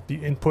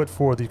input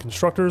for the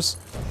constructors,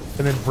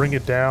 and then bring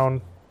it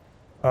down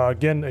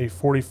again a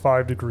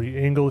 45-degree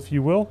angle, if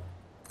you will,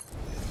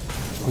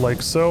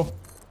 like so,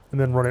 and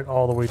then run it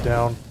all the way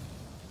down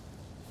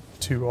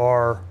to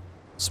our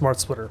smart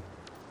splitter.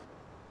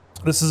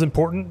 This is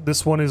important.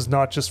 This one is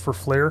not just for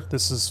flare.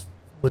 This is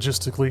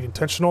logistically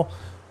intentional,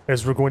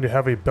 as we're going to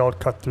have a belt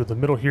cut through the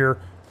middle here,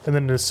 and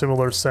then in a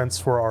similar sense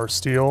for our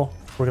steel,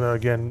 we're going to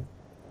again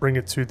bring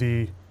it to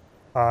the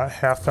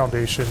half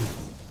foundation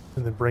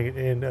and then bring it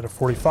in at a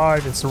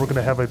 45, and so we're going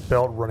to have a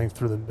belt running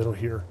through the middle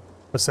here,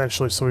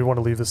 essentially, so we want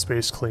to leave the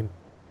space clean.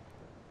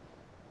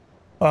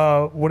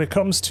 When it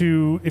comes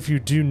to, if you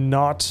do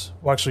not,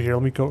 well actually here,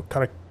 let me go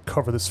kind of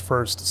cover this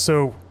first.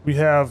 So we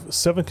have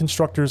 7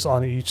 constructors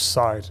on each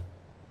side,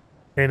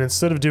 and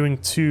instead of doing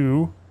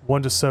 2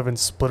 1-to-7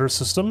 splitter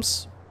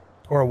systems,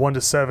 or a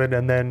 1-to-7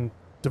 and then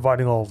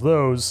dividing all of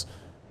those,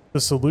 the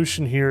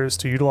solution here is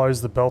to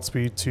utilize the belt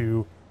speed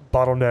to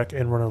bottleneck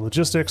and run our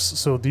logistics.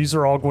 So these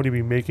are all going to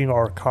be making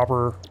our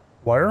copper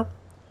wire,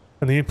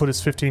 and the input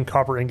is 15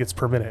 copper ingots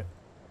per minute.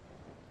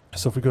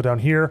 So if we go down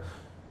here,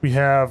 we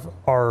have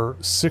our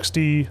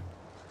 60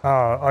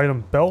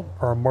 item belt,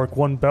 our Mark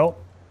 1 belt,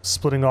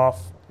 splitting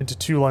off into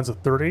 2 lines of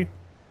 30,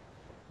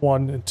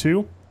 1 and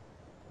 2,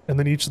 and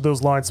then each of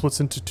those lines splits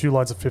into 2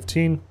 lines of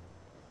 15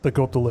 that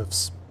go up the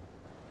lifts.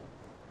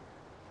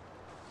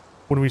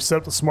 When we set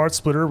up the smart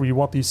splitter, we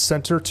want the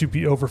center to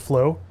be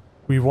overflow.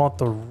 We want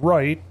the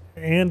right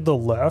and the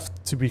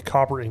left to be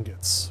copper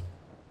ingots.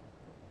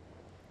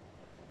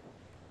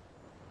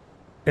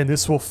 And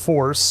this will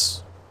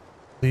force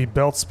the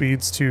belt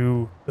speeds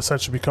to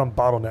essentially become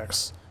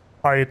bottlenecks.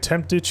 I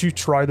attempted to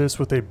try this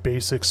with a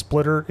basic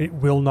splitter. It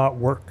will not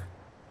work.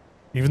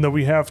 Even though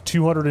we have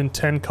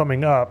 210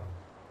 coming up,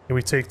 and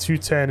we take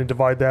 210 and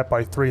divide that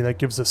by 3, that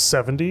gives us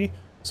 70.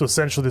 So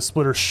essentially the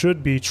splitter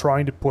should be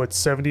trying to put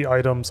 70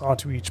 items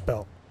onto each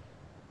belt.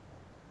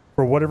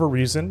 For whatever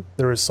reason,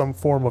 there is some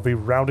form of a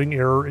rounding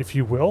error, if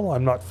you will.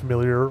 I'm not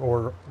familiar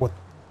or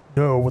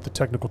know what the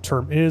technical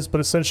term is,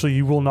 but essentially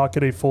you will not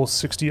get a full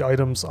 60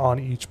 items on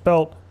each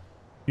belt.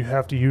 You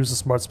have to use the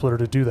smart splitter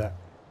to do that.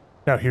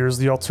 Now here's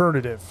the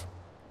alternative.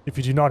 If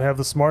you do not have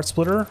the smart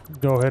splitter,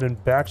 go ahead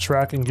and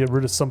backtrack and get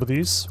rid of some of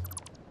these.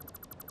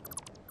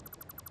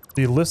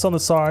 The lifts on the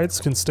sides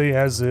can stay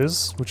as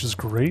is, which is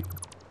great.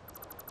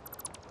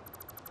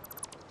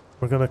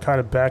 We're going to kind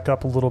of back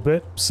up a little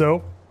bit.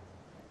 So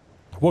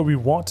what we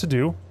want to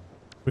do,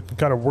 we can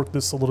kind of work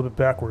this a little bit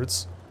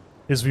backwards,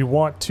 is we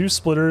want 2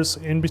 splitters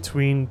in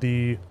between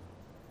the,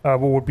 what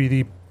would be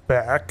the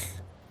back,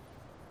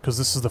 because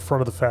this is the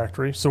front of the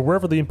factory. So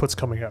wherever the input's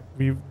coming up,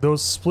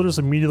 those splitters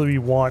immediately we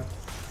want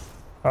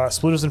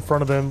splitters in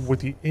front of them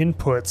with the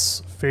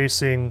inputs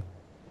facing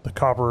the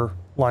copper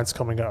lines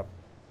coming up.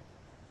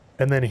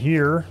 And then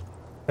here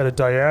at a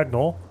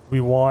diagonal,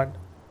 we want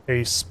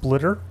a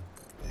splitter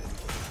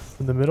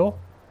in the middle,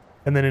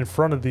 and then in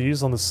front of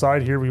these on the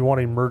side here we want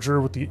a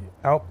merger with the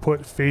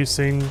output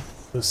facing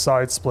the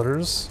side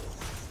splitters,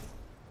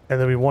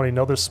 and then we want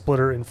another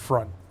splitter in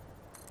front.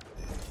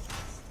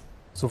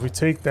 So if we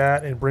take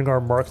that and bring our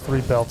Mark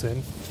III belt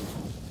in,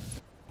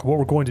 what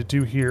we're going to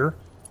do here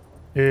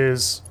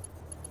is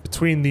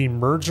between the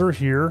merger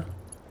here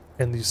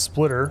and the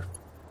splitter,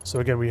 so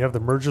again we have the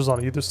mergers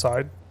on either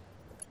side,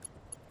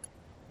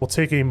 we'll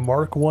take a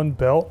Mark I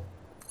belt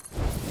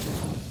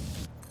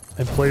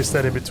and place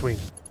that in between.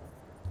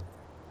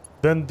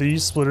 Then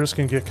these splitters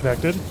can get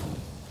connected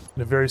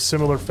in a very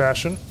similar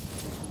fashion,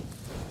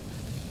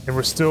 and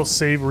we're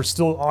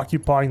still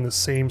occupying the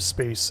same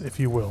space, if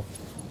you will.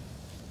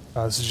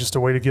 This is just a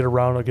way to get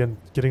around, again,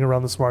 getting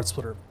around the smart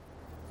splitter.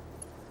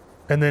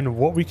 And then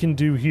what we can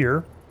do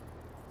here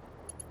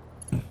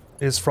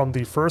is from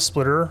the first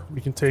splitter,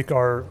 we can take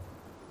our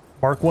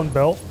Mark I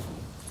belt,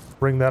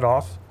 bring that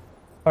off.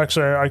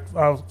 Actually,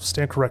 I'll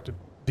stand corrected.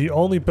 The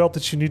only belt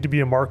that you need to be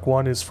a Mark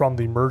I is from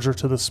the merger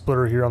to the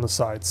splitter here on the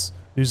sides.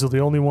 These are the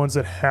only ones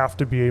that have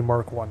to be a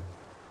Mark I.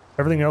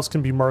 Everything else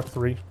can be Mark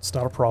III. It's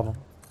not a problem.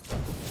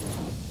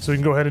 So you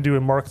can go ahead and do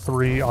a Mark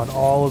III on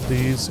all of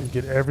these and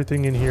get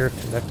everything in here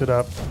connected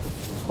up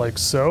like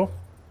so.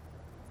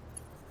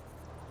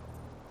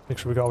 Make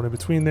sure we got one in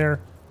between there.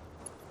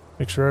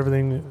 Make sure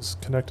everything is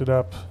connected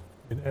up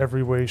in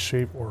every way,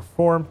 shape, or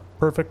form.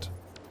 Perfect.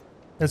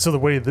 And so the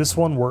way this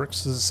one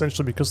works is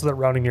essentially because of that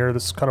rounding error,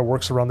 this kind of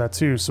works around that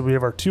too. So we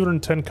have our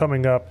 210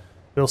 coming up.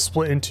 It'll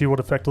split into what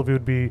effectively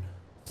would be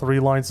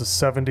 3 lines of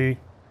 70.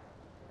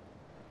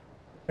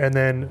 And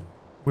then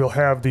we'll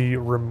have the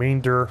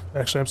remainder.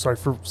 Actually, I'm sorry,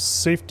 for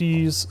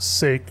safety's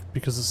sake,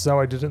 because this is how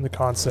I did it in the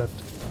concept,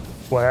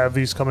 we'll have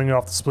these coming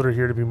off the splitter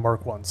here to be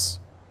Mark 1s.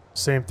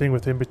 Same thing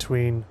with in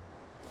between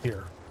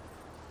here.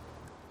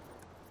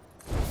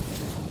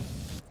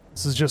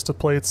 This is just to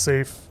play it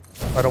safe.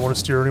 I don't want to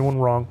steer anyone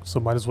wrong, so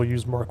might as well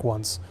use Mark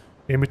 1s.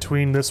 In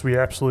between this, we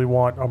absolutely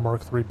want a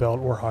Mark 3 belt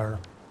or higher.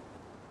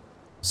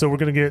 So we're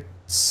going to get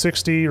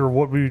 60, or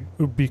what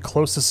would be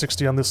close to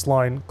 60 on this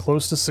line,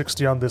 close to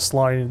 60 on this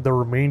line. The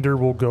remainder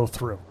will go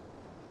through.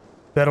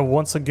 That'll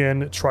once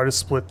again try to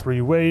split 3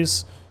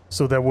 ways.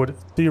 So that would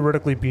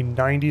theoretically be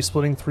 90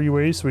 splitting 3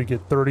 ways. So we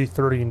get 30,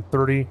 30, and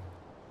 30.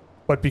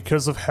 But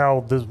because of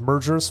how the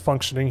merger is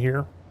functioning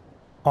here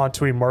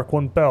onto a Mark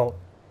 1 belt,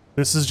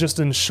 this is just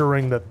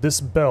ensuring that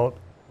this belt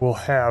will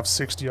have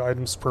 60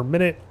 items per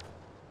minute.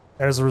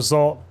 As a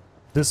result,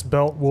 this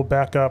belt will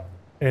back up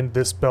and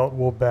this belt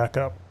will back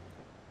up.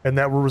 And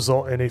that will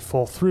result in a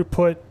full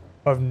throughput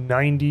of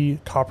 90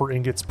 copper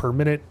ingots per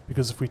minute,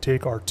 because if we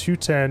take our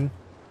 210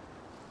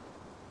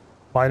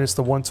 minus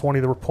the 120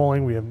 that we're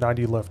pulling, we have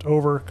 90 left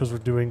over because we're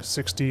doing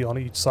 60 on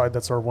each side.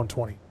 That's our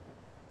 120.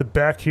 The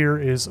back here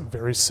is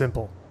very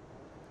simple.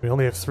 We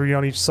only have 3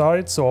 on each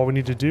side, so all we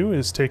need to do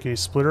is take a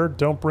splitter.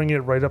 Don't bring it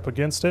right up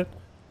against it.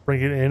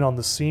 Bring it in on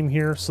the seam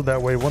here, so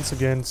that way, once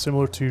again,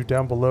 similar to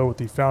down below with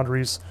the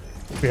foundries,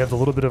 we have a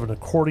little bit of an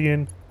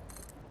accordion.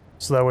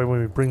 So that way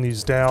when we bring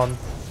these down,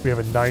 we have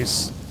a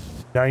nice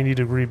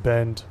 90-degree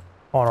bend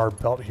on our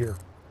belt here.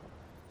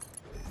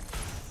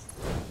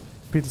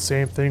 Repeat the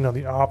same thing on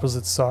the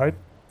opposite side.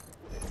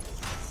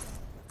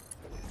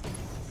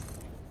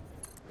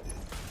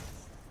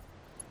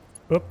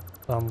 Oop,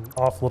 I'm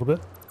off a little bit.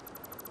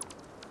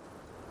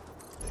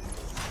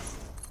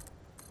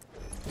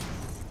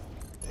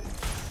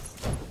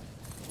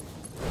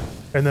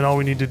 And then all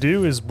we need to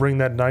do is bring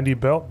that 90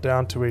 belt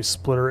down to a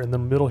splitter in the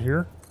middle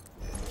here.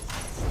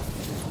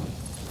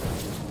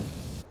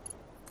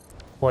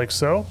 Like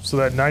so. So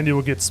that 90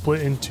 will get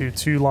split into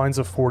 2 lines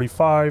of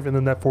 45, and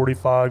then that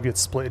 45 gets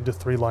split into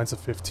 3 lines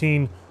of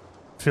 15,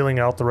 filling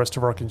out the rest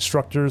of our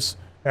constructors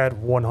at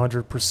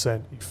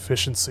 100%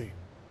 efficiency.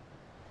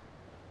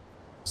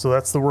 So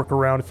that's the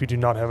workaround if you do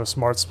not have a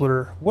smart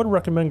splitter. Would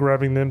recommend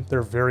grabbing them.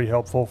 They're very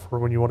helpful for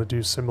when you want to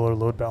do similar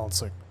load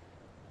balancing.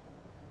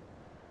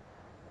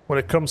 When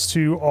it comes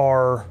to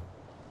our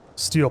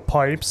steel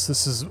pipes,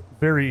 this is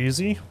very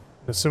easy.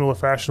 In a similar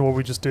fashion to what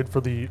we just did for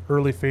the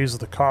early phase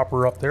of the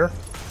copper up there.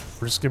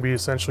 We're just going to be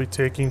essentially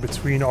taking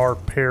between our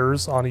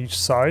pairs on each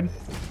side,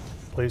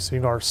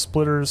 placing our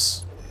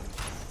splitters.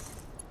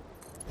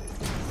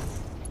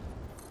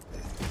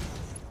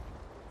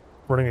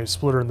 Running a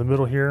splitter in the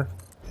middle here,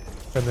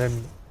 and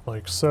then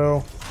like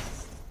so.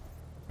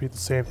 Repeat the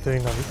same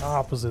thing on the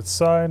opposite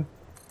side.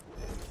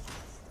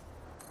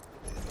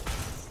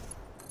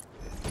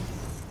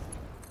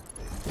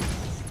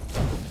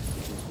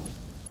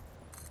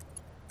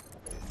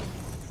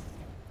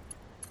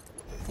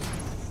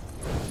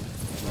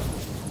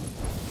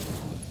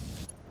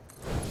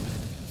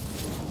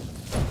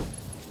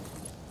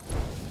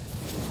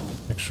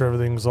 Make sure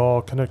everything's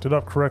all connected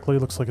up correctly.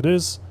 Looks like it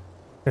is.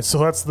 And so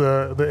that's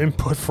the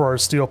input for our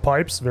steel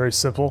pipes. Very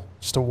simple.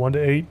 Just a 1 to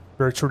 8.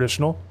 Very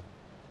traditional.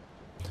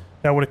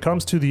 Now when it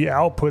comes to the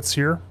outputs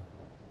here,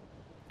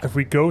 if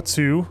we go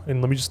to,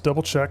 and let me just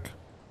double check.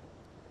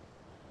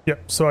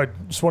 Yep, so I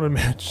just wanted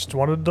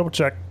to double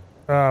check.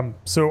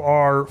 So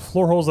our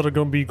floor holes that are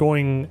going to be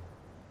going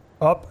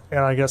up,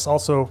 and I guess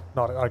also,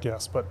 not I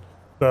guess, but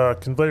the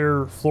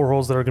conveyor floor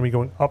holes that are going to be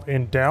going up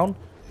and down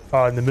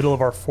in the middle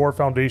of our 4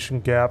 foundation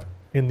gap,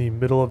 in the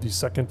middle of the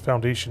 2nd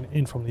foundation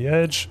in from the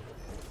edge.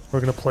 We're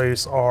going to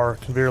place our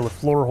conveyor lift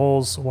floor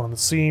holes, 1 on the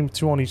seam,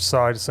 2 on each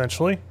side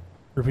essentially.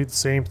 Repeat the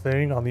same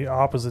thing on the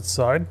opposite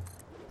side.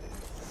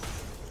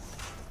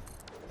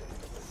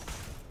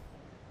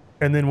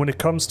 And then when it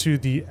comes to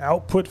the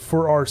output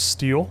for our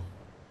steel,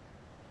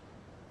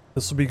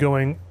 this will be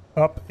going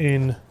up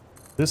in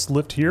this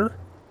lift here.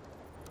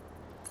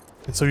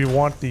 And so you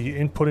want the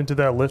input into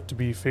that lift to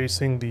be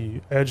facing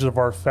the edge of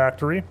our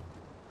factory.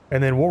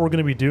 And then what we're going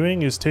to be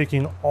doing is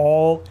taking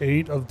all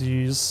 8 of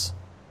these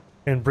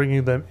and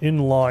bringing them in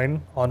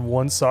line on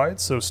one side.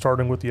 So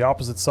starting with the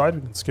opposite side, we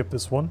can skip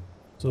this one.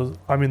 So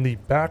I'm in the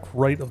back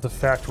right of the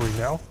factory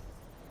now,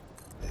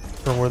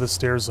 from where the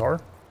stairs are.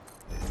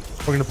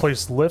 We're going to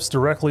place lifts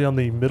directly on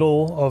the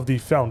middle of the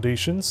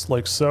foundations,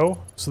 like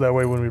so. So that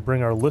way when we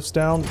bring our lifts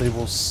down, they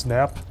will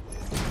snap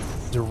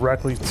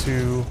directly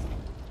to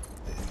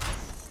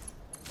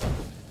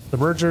the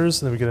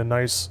mergers. And then we get a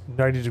nice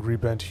 90-degree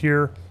bend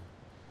here.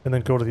 And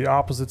then go to the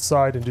opposite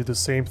side and do the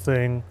same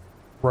thing,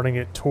 running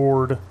it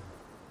toward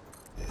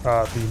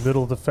the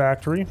middle of the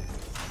factory.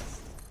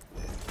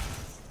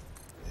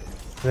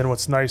 Then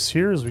what's nice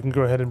here is we can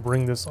go ahead and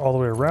bring this all the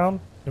way around,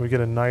 and we get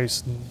a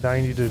nice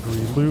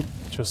 90-degree loop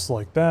just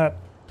like that.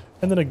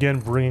 And then again,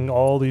 bringing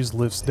all these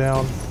lifts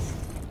down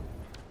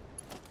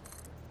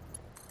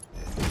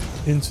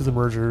into the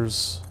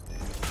mergers.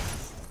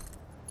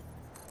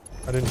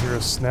 I didn't hear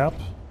a snap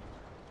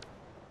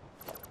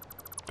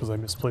because I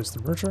misplaced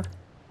the merger,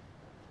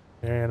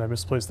 and I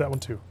misplaced that one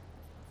too.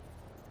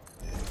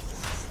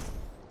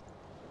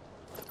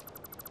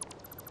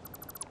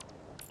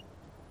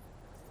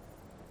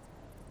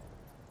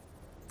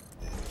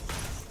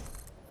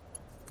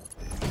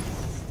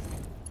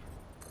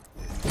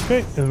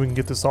 Okay, and we can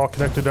get this all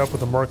connected up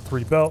with a Mark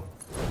III belt.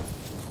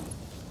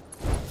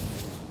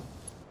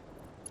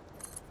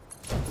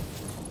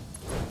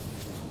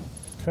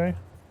 Okay.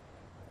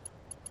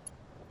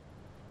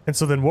 And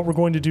so then what we're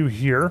going to do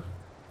here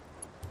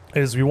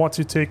is we want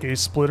to take a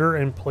splitter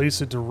and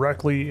place it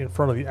directly in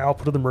front of the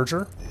output of the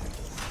merger.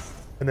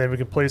 And then we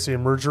can place a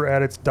merger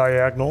at its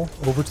diagonal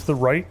over to the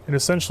right. And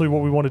essentially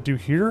what we want to do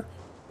here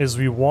is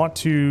we want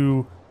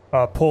to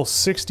pull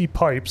 60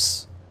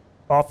 pipes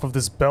off of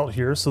this belt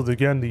here. So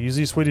again, the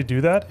easiest way to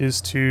do that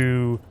is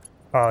to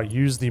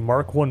use the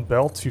Mark I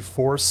belt to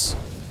force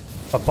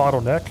a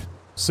bottleneck.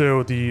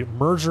 So the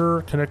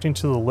merger connecting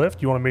to the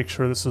lift, you want to make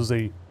sure this is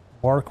a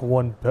Mark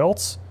I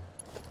belt.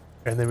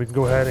 And then we can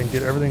go ahead and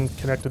get everything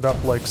connected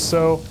up like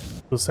so.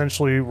 So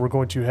essentially, we're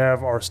going to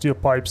have our steel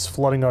pipes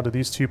flooding onto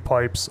these two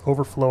pipes,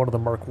 overflow into the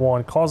Mark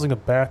I, causing a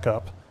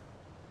backup.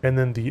 And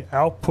then the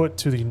output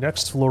to the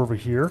next floor over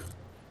here,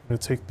 I'm going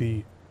to take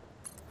the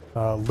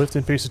lift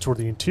and face it toward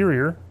the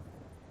interior.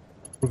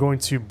 We're going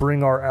to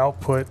bring our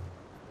output.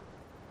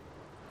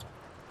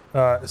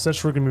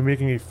 Essentially, we're going to be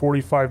making a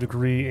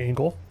 45-degree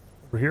angle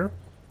over here.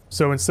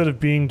 So instead of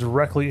being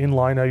directly in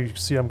line, now you can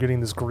see I'm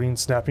getting this green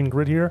snapping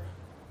grid here.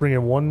 Bring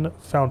in one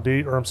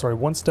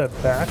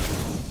step back,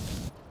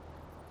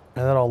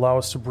 and that'll allow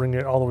us to bring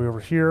it all the way over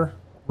here.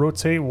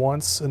 Rotate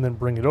once, and then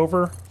bring it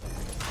over.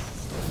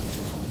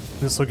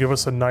 This will give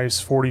us a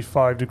nice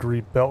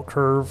 45-degree belt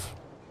curve.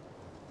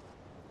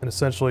 And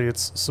essentially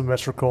it's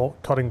symmetrical,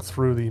 cutting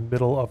through the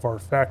middle of our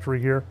factory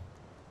here.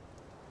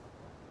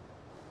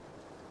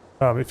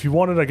 If you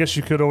wanted, I guess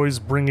you could always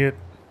bring it...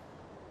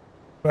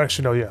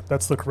 Actually, no, yeah,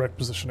 that's the correct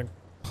positioning.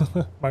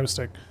 My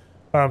mistake.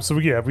 So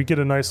we get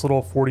a nice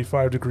little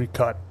 45-degree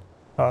cut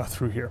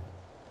through here.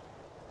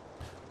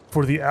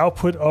 For the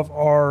output of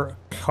our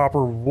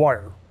copper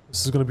wire,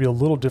 this is going to be a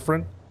little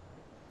different.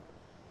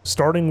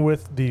 Starting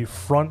with the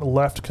front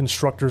left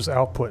constructor's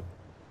output,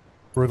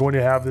 we're going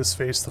to have this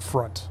face the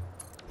front.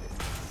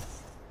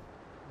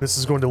 This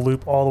is going to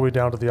loop all the way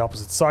down to the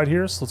opposite side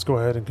here, so let's go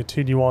ahead and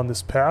continue on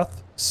this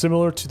path.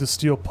 Similar to the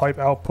steel pipe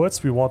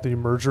outputs, we want the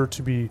merger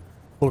to be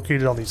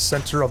located on the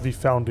center of the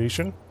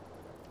foundation.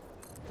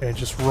 And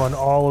just run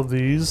all of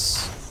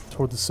these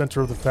toward the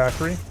center of the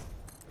factory.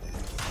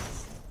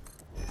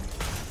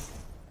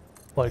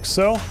 Like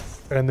so.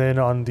 And then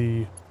on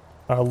the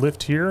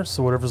lift here,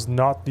 so whatever's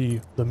not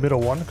the middle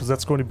one, because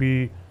that's going to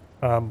be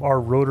our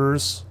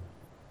rotors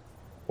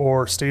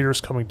or stators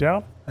coming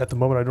down. At the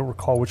moment I don't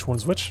recall which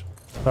one's which,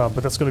 but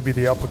that's going to be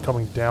the output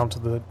coming down to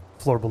the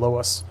floor below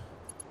us.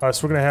 So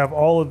we're going to have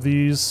all of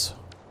these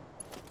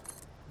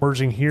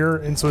merging here,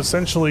 and so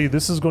essentially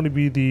this is going to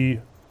be the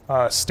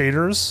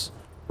stators.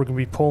 We're going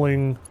to be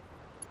pulling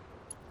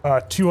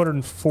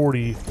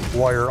 240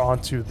 wire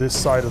onto this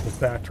side of the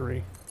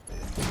factory.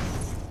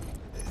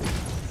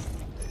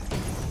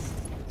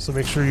 So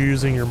make sure you're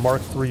using your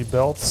Mark III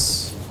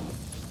belts.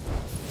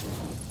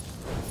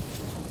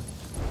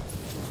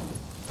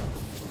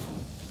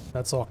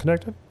 That's all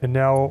connected. And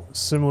now,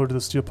 similar to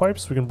the steel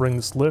pipes, we can bring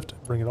this lift,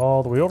 bring it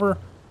all the way over.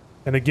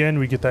 And again,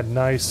 we get that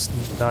nice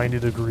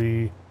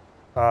 90-degree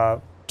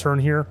turn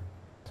here.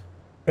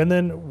 And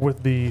then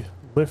with the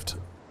lift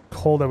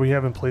hole that we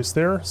have in place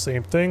there,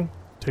 same thing.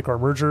 Take our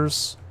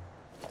mergers,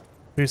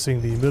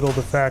 facing the middle of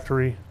the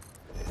factory,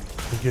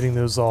 and getting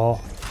those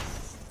all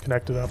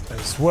connected up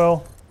as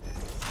well.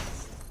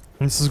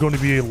 And this is going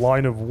to be a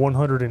line of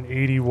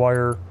 180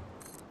 wire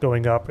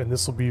going up, and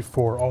this will be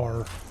for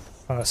our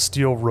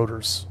steel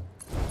rotors.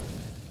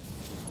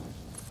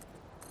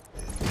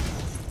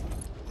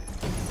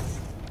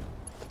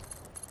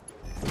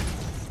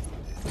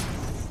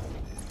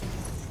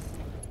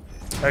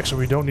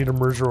 Actually, we don't need a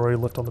merger or a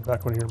lift on the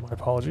back one here. My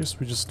apologies.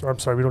 We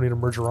don't need a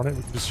merger on it.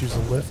 We can just use a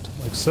lift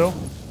like so.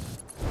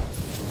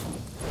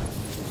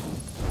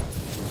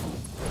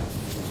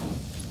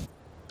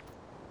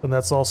 And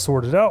that's all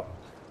sorted out.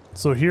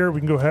 So here we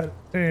can go ahead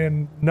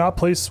and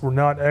we're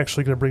not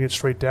actually going to bring it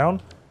straight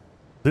down.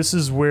 This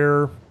is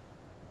where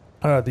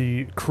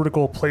the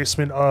critical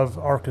placement of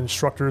our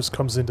constructors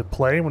comes into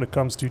play when it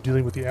comes to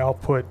dealing with the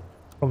output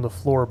from the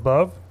floor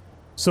above.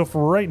 So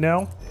for right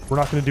now, we're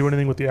not going to do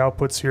anything with the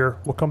outputs here.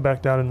 We'll come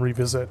back down and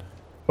revisit.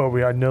 But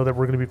I know that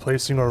we're going to be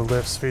placing our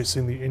lifts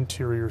facing the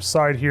interior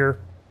side here.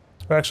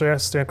 Actually, I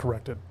stand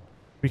corrected.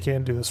 We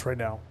can do this right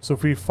now. So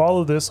if we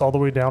follow this all the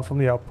way down from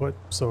the output,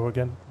 so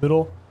again,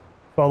 middle,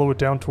 follow it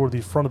down toward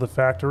the front of the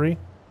factory,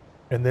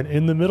 and then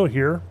in the middle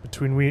here,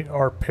 between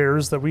our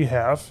pairs that we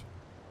have,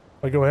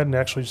 If I go ahead and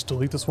actually just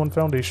delete this one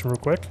foundation real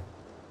quick,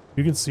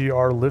 you can see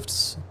our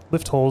lift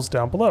holes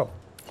down below.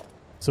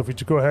 So if we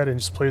go ahead and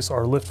just place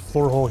our lift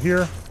floor hole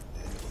here,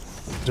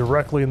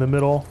 directly in the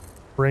middle,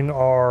 bring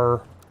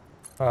our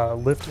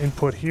lift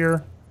input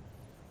here,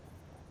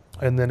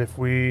 and then if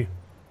we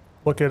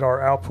look at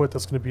our output,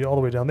 that's going to be all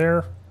the way down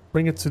there,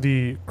 bring it to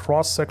the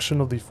cross section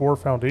of the 4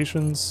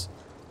 foundations,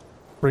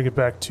 bring it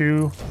back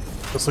to,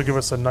 this will give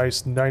us a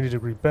nice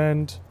 90-degree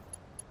bend.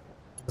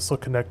 This will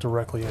connect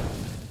directly in.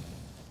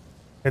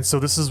 And so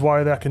this is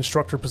why that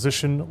constructor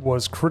position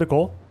was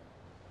critical.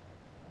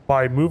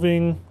 By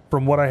moving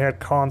from what I had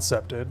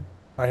concepted,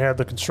 I had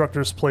the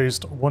constructors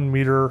placed 1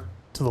 meter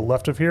to the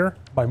left of here.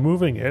 By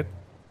moving it,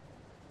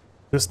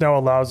 this now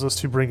allows us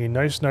to bring a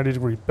nice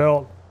 90-degree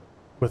belt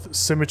with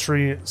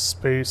symmetry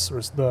space, or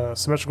the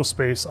symmetrical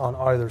space on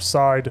either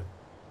side,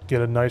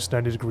 get a nice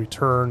 90-degree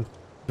turn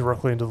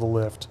directly into the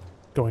lift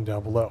going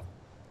down below.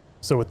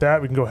 So with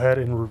that, we can go ahead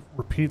and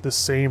repeat the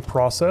same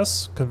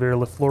process, conveyor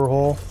lift floor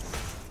hole,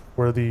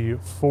 where the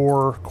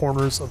 4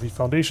 corners of the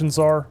foundations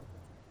are,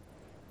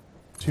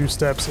 2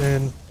 steps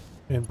in,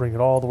 and bring it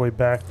all the way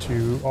back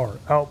to our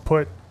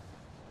output.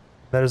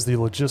 That is the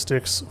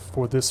logistics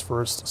for this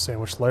first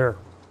sandwich layer.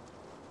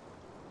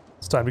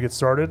 It's time to get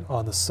started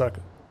on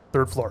the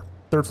third floor.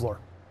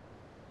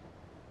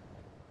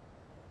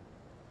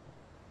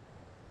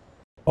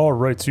 All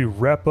right, to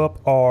wrap up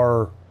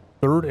our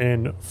third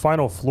and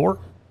final floor,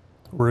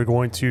 we're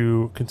going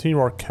to continue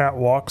our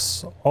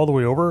catwalks all the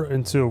way over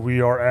until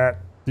we are at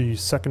the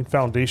second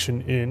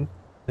foundation in.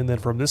 And then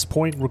from this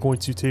point, we're going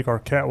to take our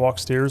catwalk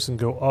stairs and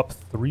go up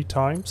 3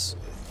 times.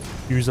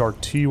 Use our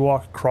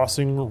T-walk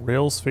crossing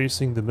rails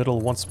facing the middle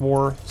once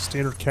more.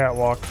 Standard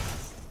catwalk.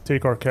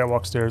 Take our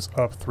catwalk stairs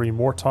up 3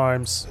 more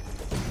times.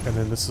 And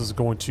then this is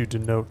going to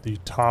denote the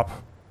top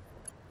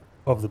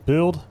of the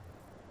build.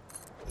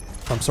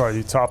 I'm sorry,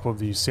 the top of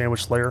the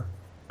sandwich layer.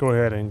 Go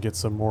ahead and get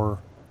some more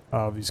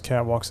of these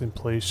catwalks in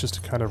place just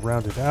to kind of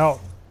round it out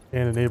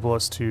and enable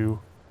us to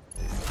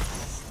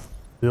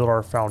build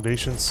our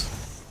foundations.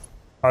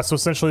 So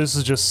essentially this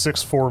is just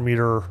 6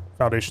 4-meter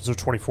foundations, or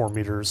 24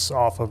 meters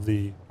off of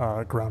the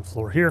ground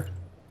floor here.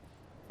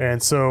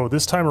 And so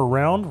this time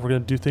around, we're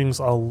going to do things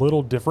a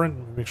little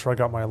different. Make sure I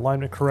got my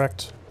alignment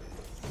correct.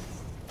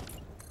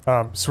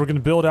 So we're going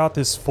to build out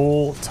this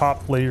full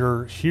top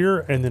layer here,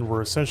 and then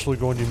we're essentially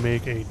going to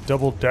make a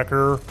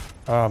double-decker,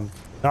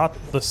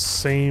 not the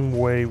same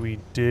way we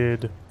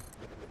did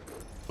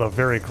the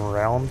very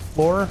ground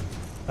floor.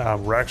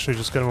 We're actually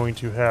just going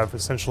to have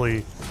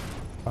essentially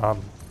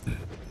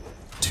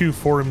 2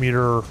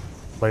 4-meter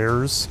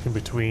layers in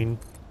between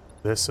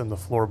this and the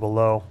floor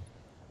below,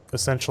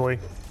 essentially.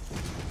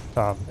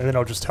 And then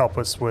it'll just help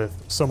us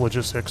with some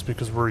logistics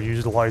because we're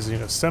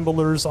utilizing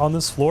assemblers on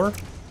this floor.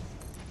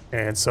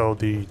 And so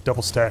the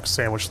double stack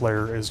sandwich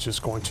layer is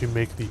just going to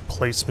make the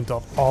placement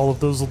of all of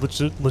those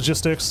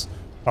logistics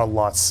a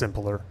lot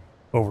simpler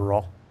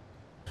overall.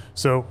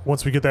 So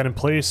once we get that in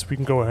place, we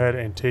can go ahead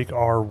and take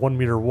our 1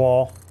 meter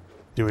wall,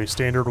 do a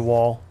standard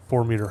wall,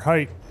 4 meter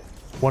height,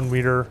 1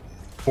 meter,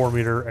 4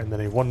 meter, and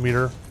then a 1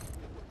 meter.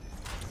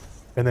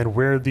 And then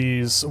where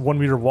these 1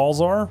 meter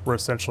walls are, we're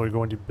essentially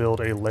going to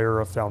build a layer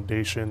of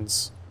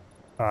foundations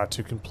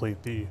to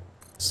complete the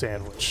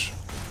sandwich.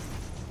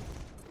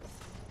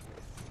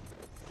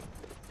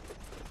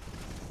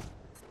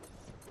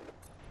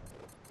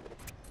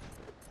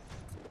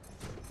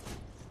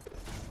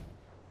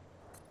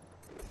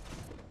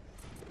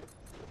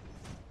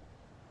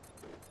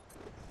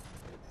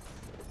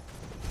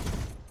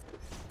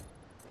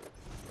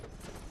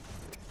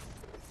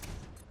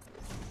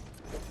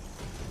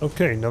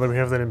 Okay, now that we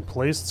have that in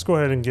place, let's go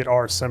ahead and get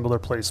our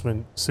assembler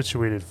placement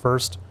situated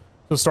first.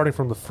 So starting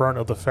from the front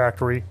of the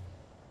factory,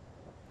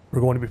 we're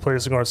going to be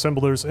placing our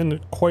assemblers in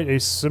quite a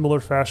similar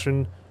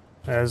fashion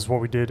as what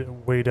we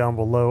did way down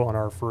below on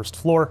our first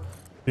floor.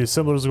 The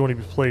assemblers are going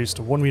to be placed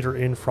 1 meter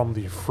in from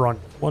the front,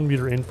 1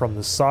 meter in from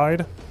the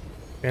side,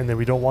 and then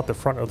we don't want the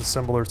front of the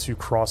assembler to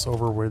cross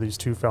over where these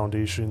 2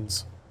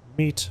 foundations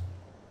meet.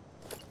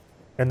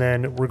 And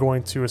then we're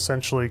going to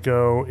essentially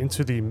go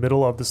into the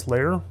middle of this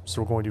layer.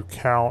 So we're going to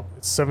count,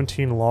 it's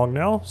 17 long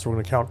now. So we're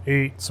going to count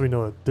 8 so we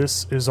know that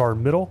this is our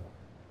middle.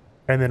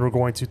 And then we're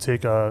going to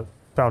take a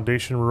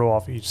foundation row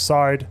off each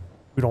side.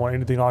 We don't want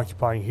anything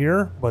occupying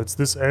here, but it's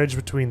this edge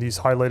between these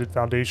highlighted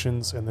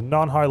foundations and the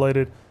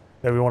non-highlighted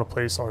that we want to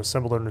place our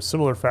assembler in a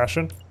similar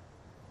fashion.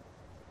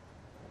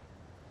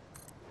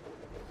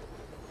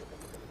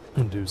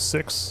 And do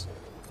 6.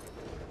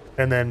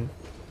 And then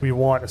we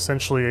want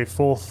essentially a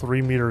full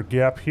 3 meter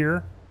gap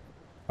here.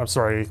 I'm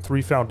sorry, a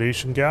 3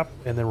 foundation gap.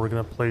 And then we're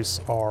going to place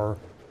our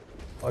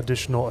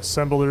additional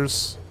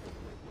assemblers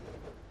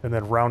and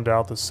then round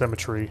out the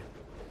symmetry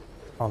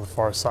on the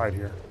far side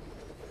here.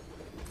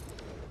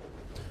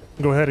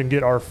 Go ahead and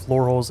get our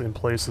floor holes in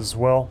place as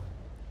well.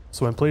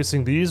 So in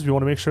placing these, we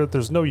want to make sure that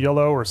there's no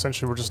yellow, or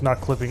essentially we're just not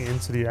clipping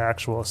into the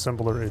actual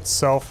assembler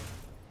itself.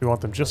 We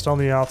want them just on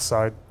the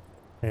outside.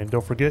 And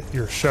don't forget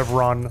your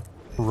chevron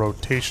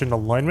rotation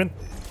alignment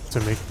to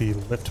make the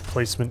lift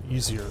placement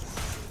easier.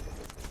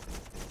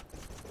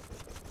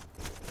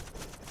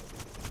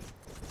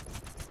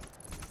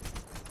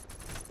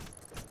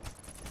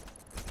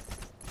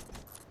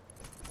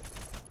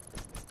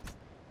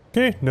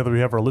 Okay, now that we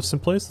have our lifts in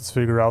place, let's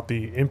figure out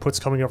the inputs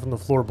coming up from the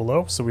floor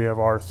below. So we have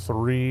our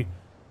three,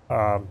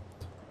 oh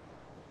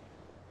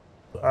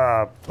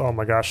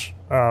my gosh,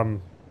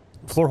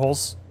 floor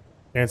holes.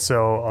 And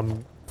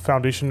so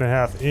foundation and a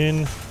half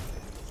in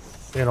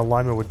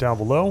alignment with down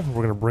below. We're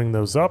going to bring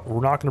those up.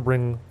 We're not going to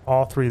bring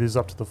all three of these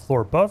up to the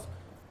floor above.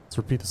 Let's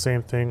repeat the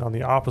same thing on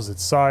the opposite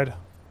side.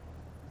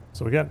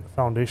 So again,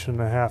 foundation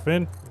and a half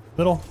in,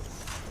 middle.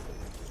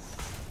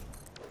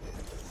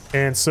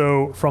 And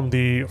so from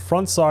the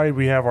front side,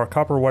 we have our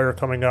copper wire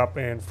coming up,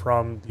 and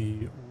from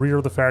the rear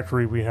of the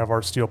factory, we have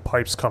our steel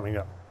pipes coming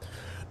up.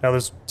 Now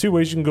there's two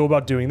ways you can go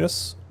about doing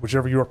this,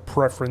 whichever your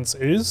preference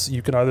is.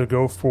 You can either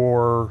go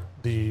for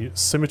the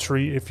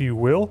symmetry, if you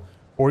will,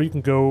 or you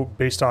can go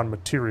based on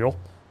material.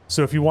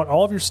 So if you want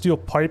all of your steel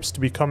pipes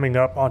to be coming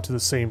up onto the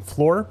same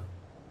floor,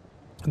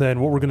 then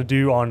what we're going to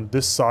do on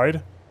this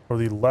side, or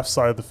the left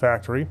side of the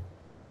factory,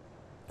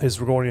 is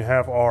we're going to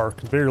have our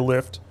conveyor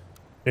lift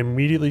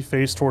immediately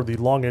face toward the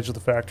long edge of the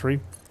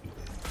factory,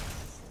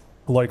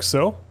 like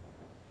so.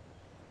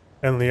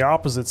 And on the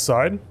opposite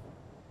side,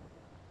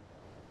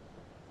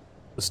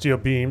 the steel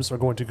beams are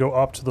going to go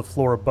up to the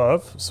floor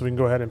above, so we can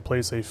go ahead and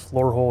place a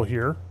floor hole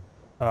here,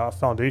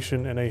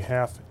 foundation and a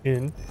half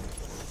in,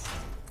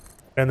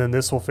 and then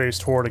this will face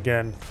toward,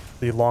 again,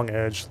 the long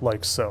edge,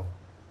 like so.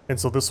 And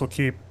so this will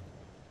keep...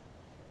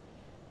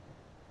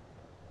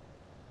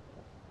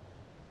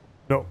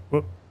 No,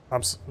 whoop,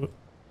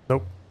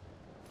 nope.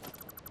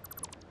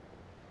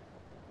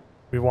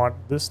 We want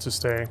this to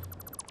stay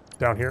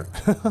down here.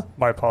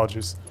 My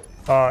apologies.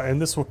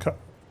 And this will cut...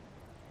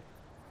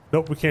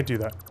 Nope, we can't do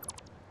that.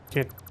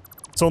 Can't.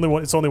 It's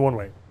only one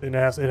way. It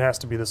has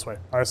to be this way.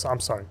 I'm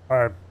sorry.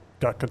 I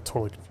got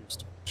totally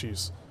confused.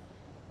 Jeez.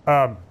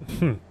 I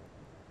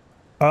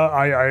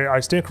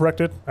stand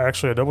corrected.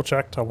 Actually, I double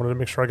checked. I wanted to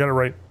make sure I got it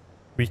right.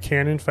 We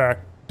can, in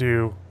fact,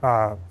 do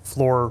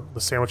floor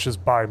the sandwiches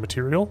by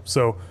material.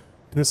 So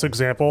in this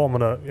example, I'm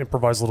going to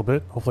improvise a little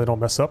bit. Hopefully I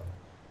don't mess up.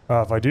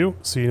 If I do,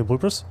 see you in the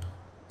bloopers.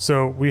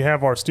 So we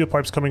have our steel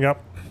pipes coming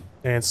up,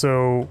 and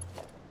so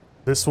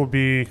this will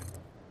be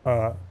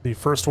the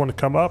first one to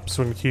come up,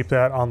 so we can keep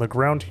that on the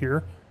ground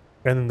here.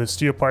 And then the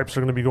steel pipes are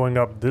going to be going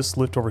up this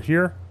lift over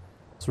here.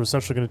 So we're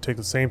essentially going to take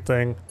the same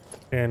thing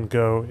and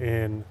go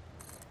in.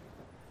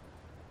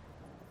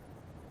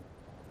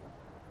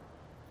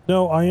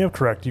 No, I am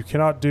correct. You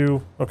cannot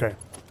do... Okay.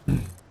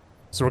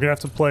 So we're going to have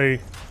to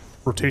play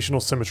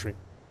rotational symmetry.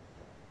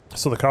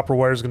 So the copper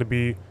wire is going to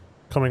be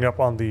coming up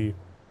on the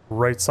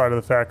right side of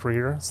the factory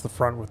here. It's the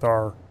front with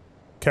our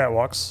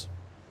catwalks.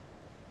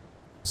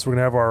 So we're going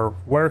to have our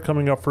wire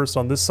coming up first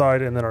on this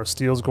side, and then our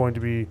steel is going to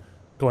be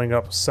going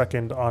up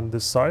second on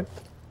this side.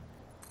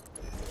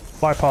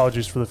 My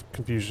apologies for the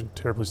confusion.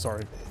 Terribly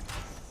sorry.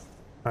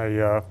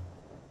 I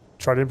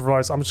tried to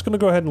improvise. I'm just going to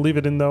go ahead and leave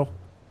it in, though,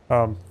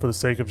 for the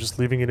sake of just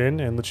leaving it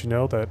in and let you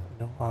know that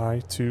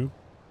I, too,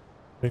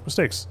 make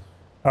mistakes.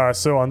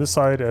 So on this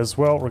side as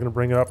well, we're going to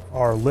bring up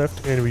our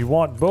lift, and we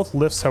want both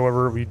lifts,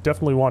 however, we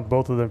definitely want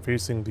both of them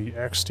facing the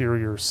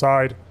exterior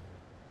side.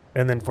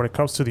 And then when it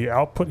comes to the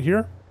output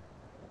here,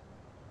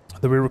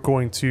 the way we're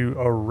going to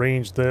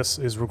arrange this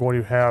is we're going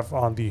to have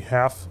on the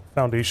half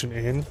foundation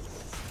in,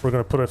 we're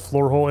going to put a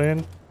floor hole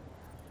in,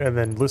 and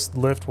then this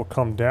lift will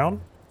come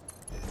down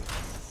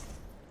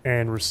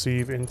and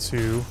receive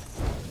into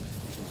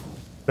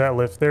that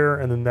lift there,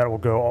 and then that will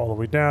go all the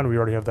way down. We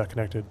already have that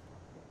connected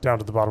down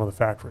to the bottom of the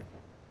factory.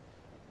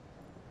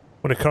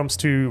 When it comes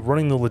to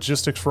running the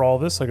logistics for all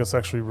this, I guess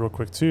actually real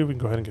quick too, we can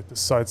go ahead and get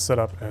this side set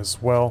up as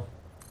well.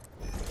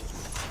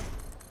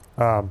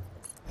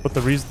 But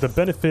the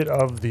benefit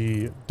of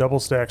the double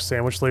stack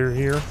sandwich layer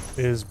here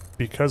is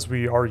because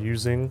we are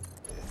using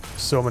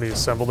so many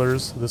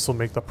assemblers, this will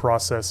make the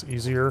process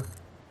easier.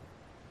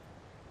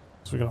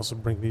 So we can also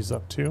bring these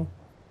up too.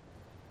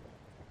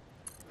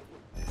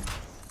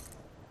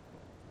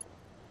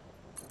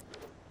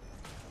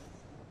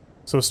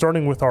 So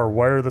starting with our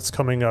wire that's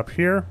coming up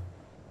here,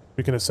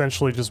 we can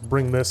essentially just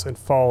bring this and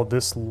follow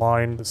this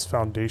line, this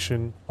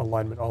foundation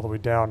alignment all the way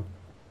down.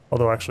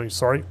 Although actually,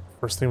 sorry,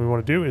 first thing we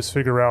want to do is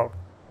figure out,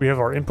 we have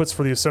our inputs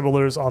for the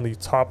assemblers on the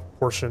top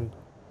portion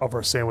of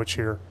our sandwich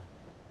here.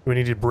 We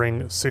need to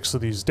bring 6 of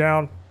these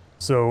down.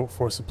 So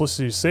for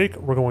simplicity's sake,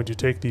 we're going to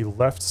take the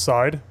left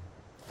side,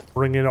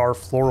 bring in our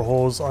floor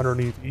holes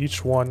underneath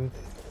each one,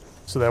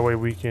 so that way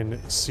we can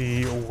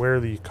see where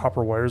the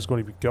copper wire is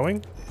going to be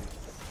going.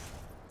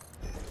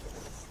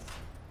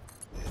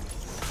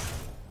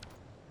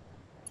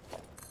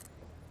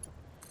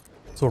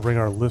 So we'll bring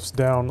our lifts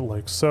down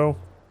like so.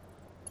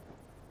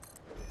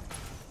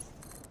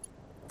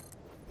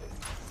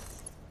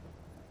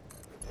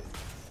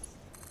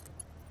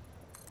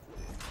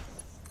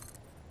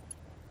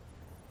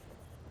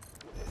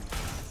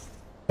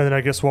 And then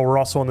I guess while we're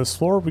also on this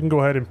floor, we can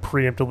go ahead and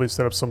preemptively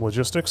set up some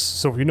logistics.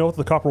 So if you know if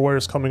the copper wire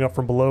is coming up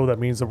from below, that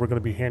means that we're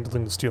going to be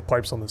handling the steel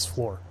pipes on this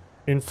floor.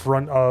 In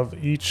front of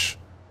each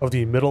of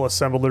the middle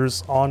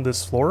assemblers on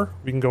this floor,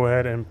 we can go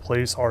ahead and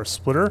place our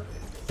splitter.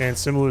 And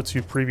similar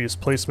to previous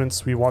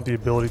placements, we want the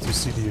ability to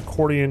see the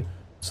accordion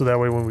So that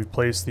way when we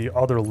place the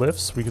other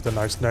lifts, we get the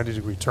nice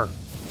 90-degree turn.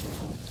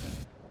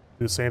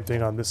 Do the same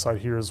thing on this side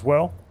here as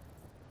well.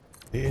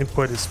 The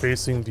input is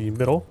facing the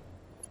middle.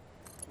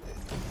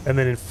 And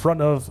then in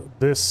front of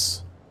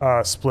this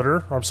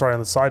splitter, I'm sorry, on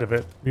the side of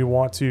it, we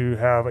want to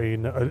have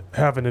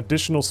an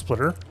additional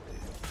splitter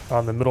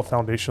on the middle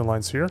foundation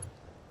lines here.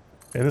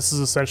 And this is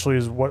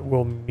essentially what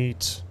will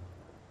meet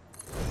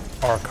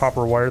our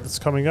copper wire that's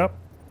coming up.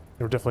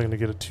 And we're definitely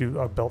going to get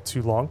a belt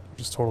too long,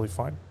 which is totally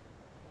fine.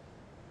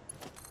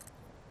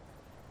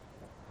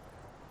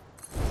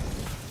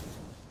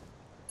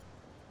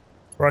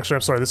 Or actually,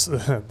 I'm sorry, this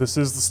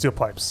is the steel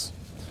pipes.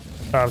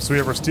 So we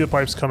have our steel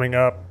pipes coming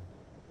up,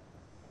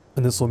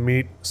 and this will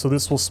meet. So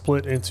this will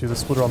split into the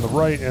splitter on the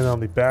right, and on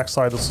the back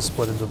side, this will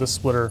split into this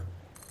splitter.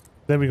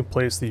 Then we can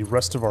place the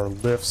rest of our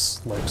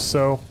lifts like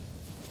so.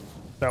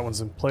 That one's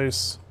in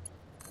place.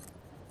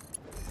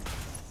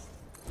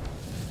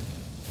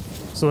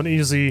 So an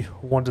easy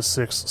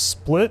 1-to-6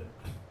 split.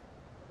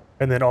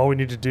 And then all we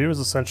need to do is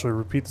essentially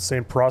repeat the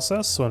same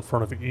process. So in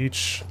front of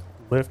each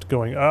lift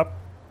going up,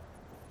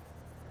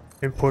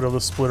 input of the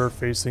splitter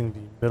facing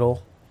the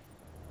middle.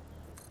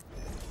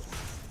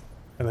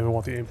 And then we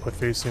want the input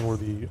facing where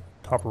the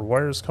copper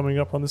wire is coming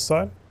up on this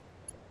side.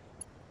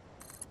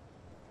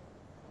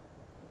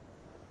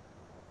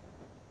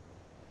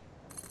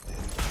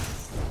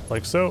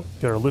 Like so.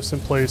 Get our lifts in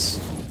place.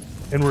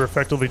 And we're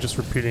effectively just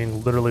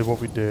repeating literally what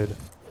we did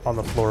on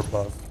the floor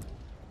above.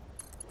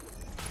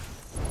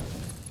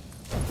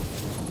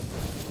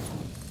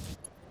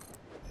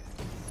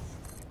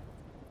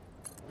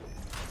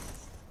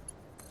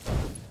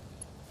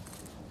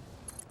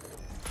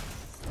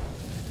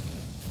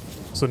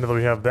 So now that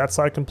we have that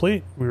side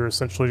complete, we're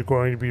essentially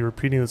going to be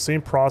repeating the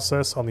same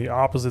process on the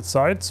opposite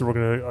side. So we're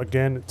going to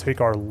again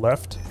take our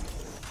left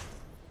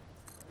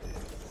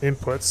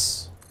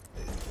inputs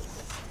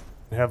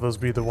and have those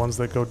be the ones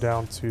that go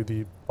down to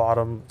the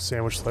bottom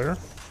sandwich layer.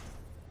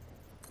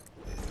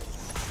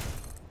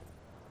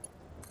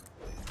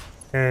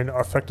 And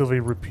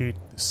effectively repeat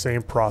the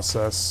same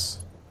process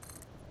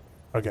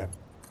again.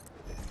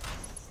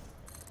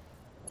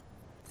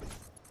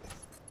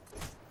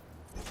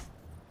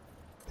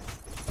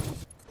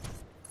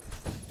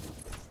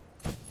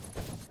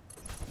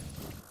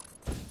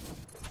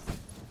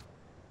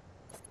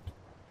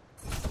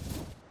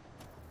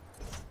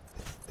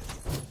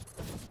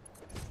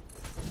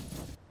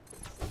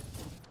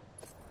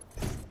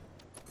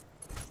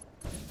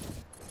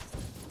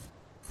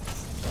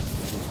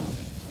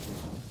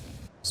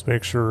 Just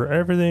make sure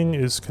everything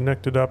is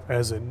connected up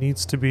as it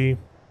needs to be.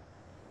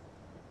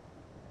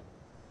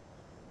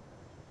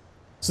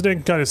 So they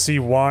can kind of see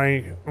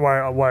why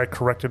I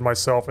corrected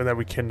myself and that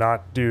we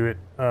cannot do it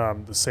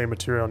the same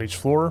material on each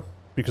floor.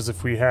 Because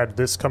if we had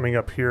this coming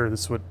up here,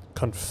 this would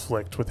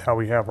conflict with how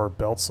we have our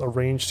belts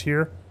arranged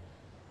here.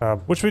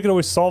 Which we can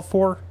always solve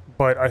for,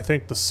 but I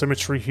think the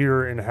symmetry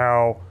here and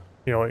how,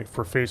 you know, if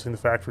we're facing the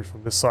factory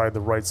from this side, the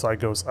right side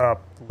goes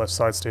up, the left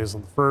side stays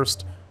on the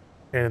first.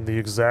 And the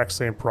exact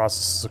same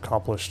process is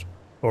accomplished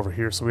over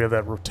here. So we have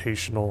that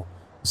rotational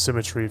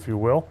symmetry, if you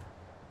will.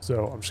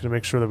 So I'm just going to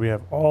make sure that we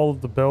have all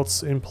of the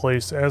belts in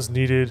place as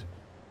needed.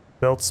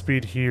 Belt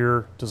speed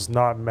here does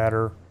not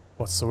matter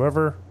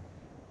whatsoever.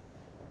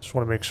 Just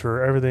want to make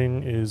sure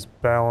everything is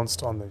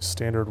balanced on the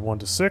standard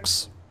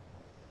 1-to-6.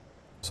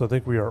 So I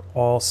think we are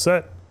all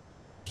set,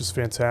 which is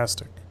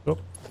fantastic. Oh,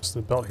 just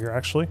the belt here,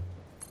 actually.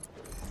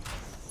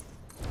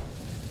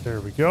 There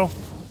we go.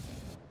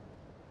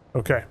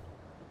 Okay.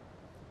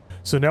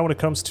 So now when it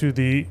comes to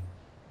the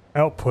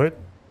output,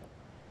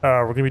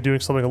 we're going to be doing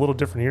something a little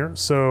different here.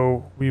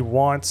 So we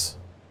want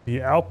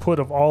the output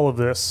of all of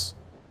this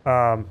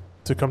to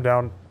come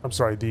down. I'm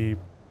sorry, the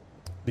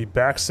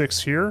back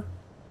 6 here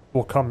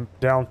will come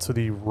down to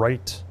the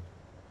right.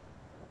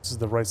 This is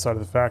the right side of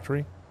the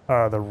factory,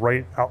 the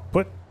right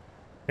output.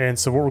 And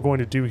so what we're going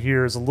to do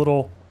here is a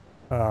little,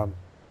 I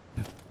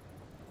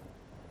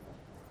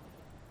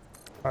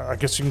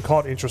guess you can call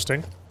it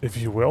interesting, if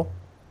you will.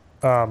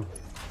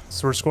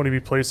 So we're just going to be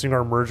placing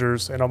our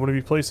mergers, and I'm going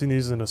to be placing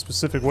these in a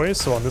specific way.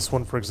 So on this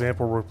one, for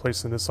example, we're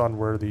placing this on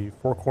where the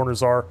 4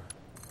 corners are.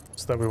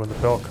 So that way when the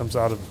belt comes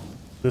out of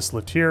this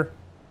lift here,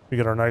 we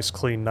get our nice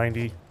clean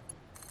 90.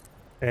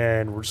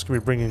 And we're just going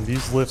to be bringing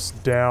these lifts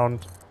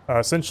down,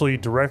 essentially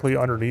directly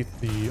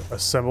underneath the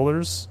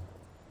assemblers.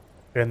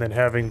 And then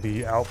having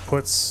the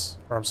outputs,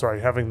 or I'm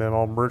sorry, having them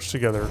all merged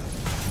together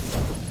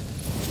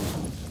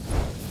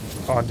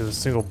onto the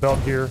single belt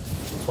here,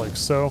 like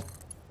so.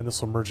 And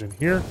this will merge in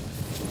here.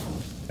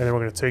 And then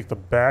we're going to take the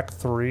back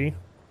 3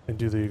 and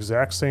do the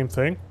exact same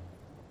thing.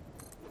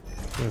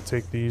 I'm going to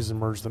take these and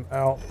merge them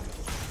out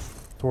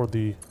toward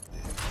the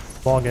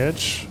long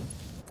edge.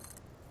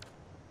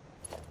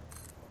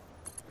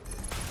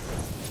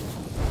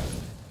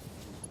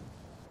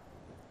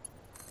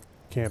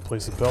 Can't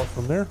place a belt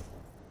from there.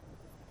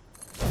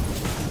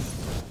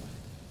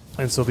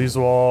 And so these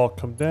will all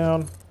come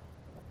down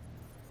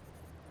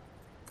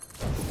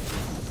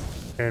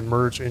and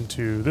merge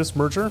into this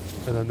merger,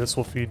 and then this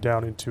will feed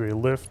down into a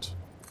lift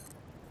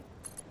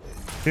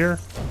here.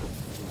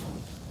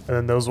 and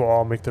then those will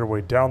all make their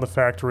way down the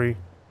factory,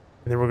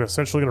 and then we're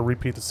essentially going to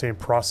repeat the same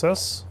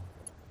process.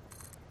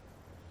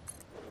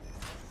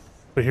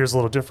 But here's a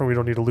little different. We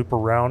don't need to loop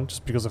around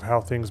just because of how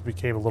things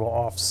became a little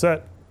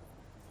offset.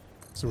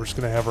 So we're just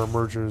going to have our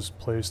mergers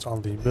placed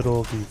on the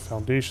middle of the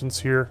foundations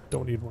here.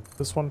 Don't need one for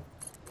this one.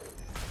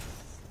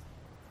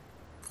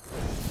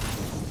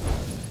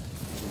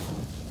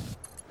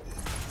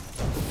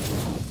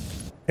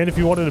 And if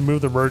you wanted to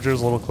move the mergers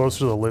a little closer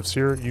to the lifts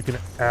here, you can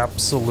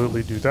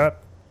absolutely do that.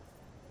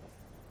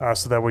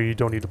 So that way you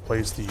don't need to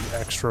place the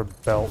extra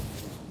belt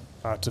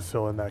to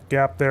fill in that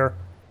gap there.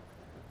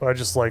 But I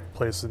just like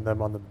placing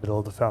them on the middle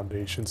of the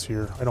foundations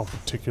here. I don't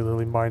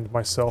particularly mind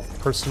myself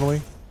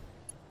personally.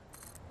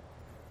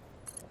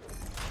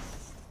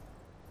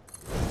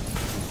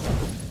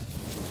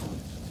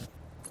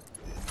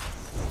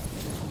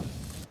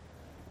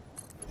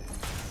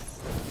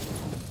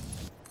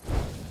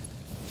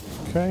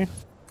 Okay.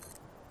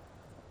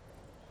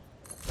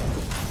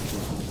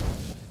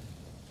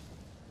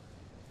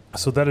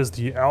 So that is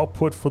the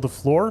output for the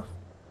floor.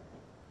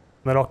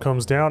 That all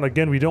comes down.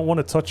 Again, we don't want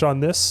to touch on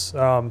this,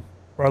 or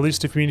at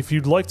least if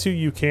you'd like to,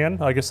 you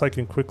can. I guess I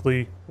can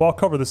quickly, well, I'll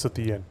cover this at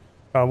the end.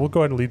 We'll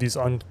go ahead and leave these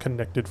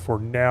unconnected for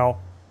now.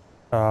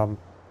 But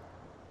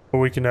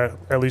we can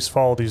at least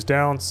follow these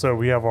down. So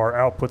we have our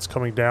outputs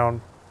coming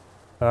down.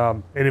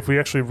 And if we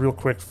actually real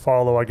quick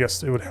follow, I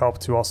guess it would help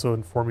to also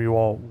inform you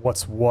all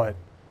what's what.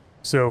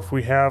 So if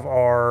we have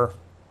our,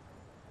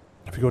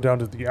 if we go down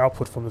to the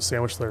output from the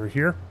sandwich layer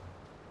here,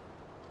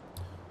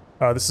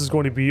 this is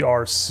going to be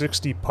our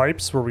 60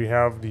 pipes where we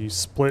have the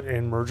split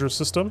and merger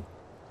system.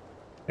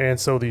 And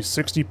so these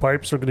 60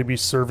 pipes are going to be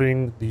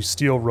serving the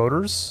steel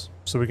rotors.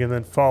 So we can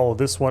then follow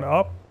this one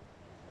up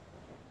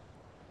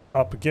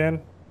again.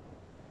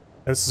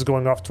 And this is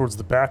going off towards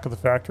the back of the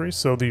factory.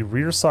 So the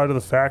rear side of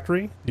the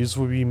factory, these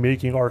will be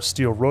making our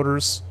steel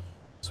rotors.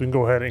 So we can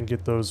go ahead and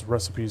get those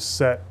recipes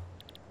set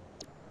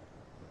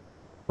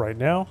right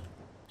now.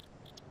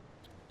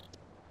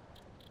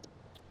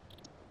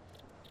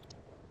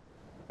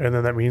 And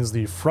then that means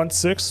the front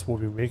 6 will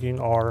be making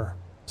our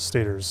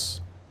stators.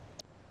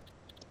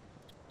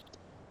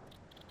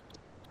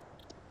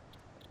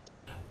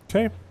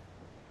 Okay.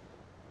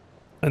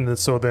 And then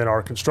so then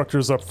our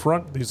constructors up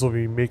front, these will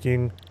be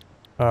making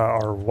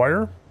our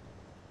wire.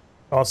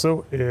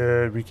 Also,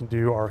 we can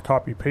do our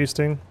copy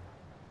pasting,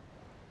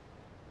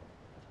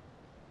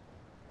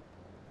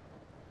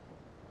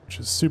 which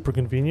is super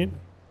convenient.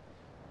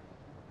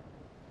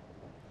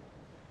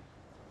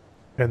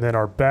 And then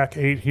our back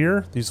 8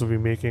 here, these will be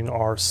making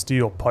our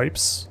steel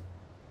pipes.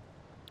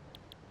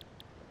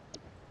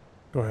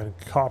 Go ahead and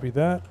copy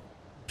that.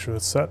 Make sure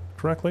that's set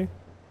correctly.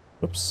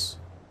 Oops.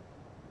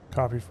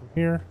 Copy from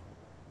here.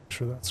 Make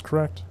sure that's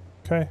correct.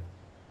 Okay.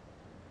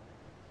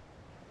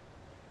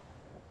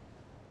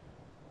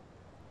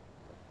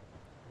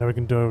 Now we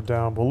can go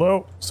down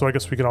below. So I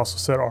guess we can also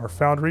set our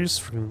foundries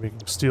for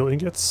making steel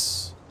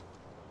ingots.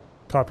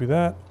 Copy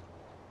that.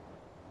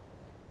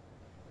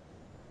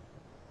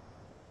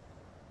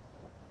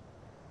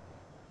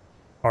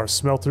 Our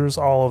smelters,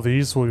 all of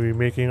these will be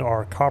making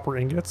our copper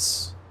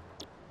ingots.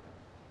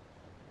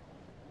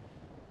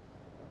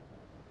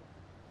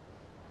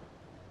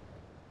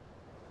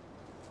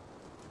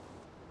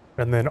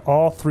 And then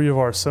all 3 of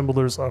our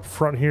assemblers up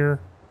front here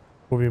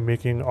will be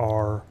making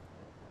our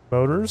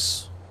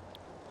motors.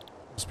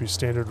 Must be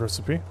standard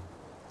recipe.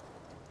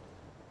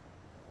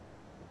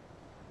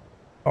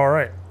 All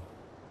right.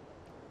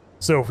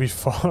 So if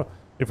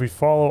we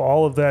follow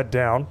all of that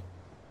down,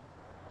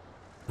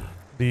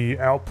 the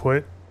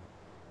output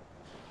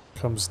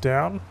comes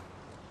down.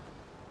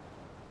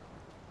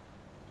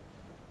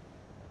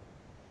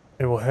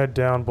 It will head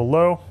down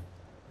below.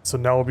 So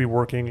now we'll be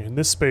working in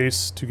this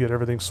space to get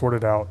everything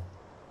sorted out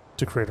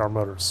to create our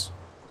motors.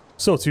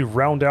 So to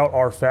round out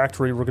our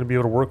factory, we're going to be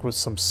able to work with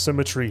some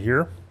symmetry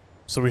here.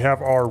 So we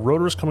have our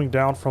rotors coming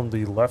down from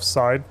the left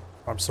side.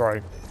 I'm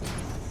sorry,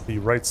 the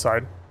right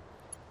side.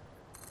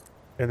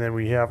 And then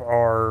we have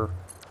our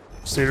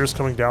stators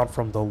coming down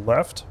from the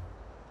left.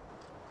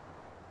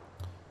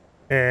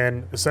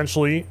 And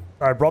essentially,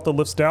 I brought the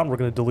lifts down. We're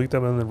going to delete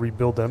them and then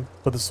rebuild them.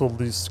 But this will at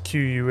least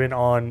cue you in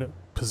on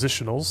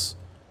positionals.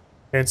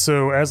 And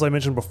so, as I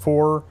mentioned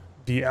before,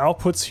 the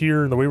outputs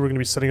here and the way we're going to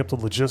be setting up the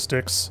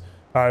logistics,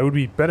 it would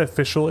be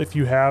beneficial if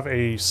you have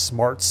a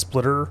smart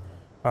splitter.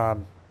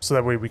 So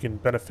that way we can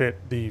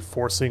benefit the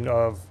forcing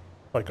of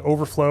like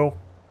overflow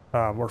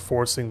or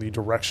forcing the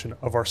direction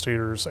of our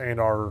stators and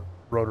our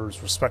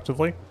rotors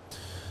respectively.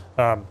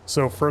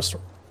 So first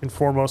and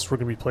foremost, we're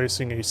going to be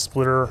placing a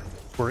splitter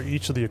where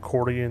each of the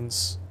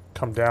accordions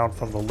come down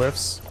from the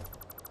lifts.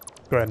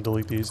 Go ahead and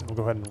delete these and we'll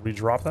go ahead and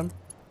redrop them.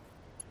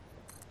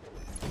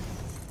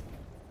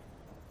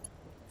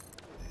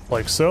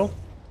 Like so.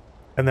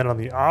 And then on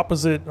the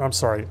opposite, I'm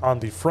sorry, on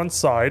the front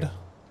side,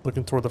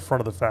 looking toward the front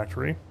of the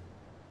factory.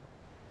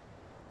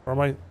 Or am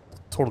I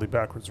totally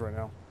backwards right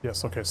now?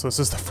 Yes, okay, so this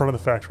is the front of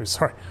the factory,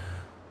 sorry.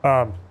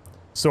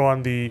 So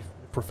on the,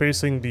 if we're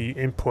facing the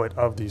input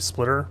of the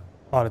splitter,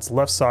 on its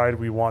left side,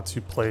 we want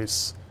to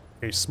place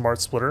a smart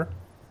splitter.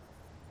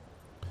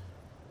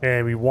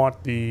 And we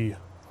want the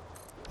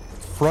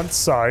front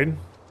side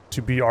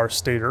to be our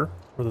stator,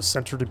 or the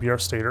center to be our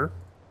stator.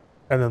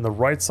 And then the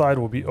right side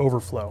will be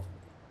overflow.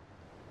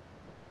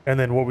 And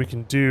then what we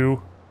can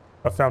do,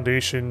 a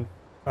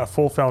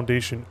full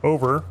foundation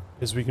over,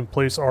 is we can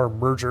place our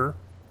merger,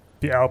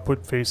 the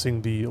output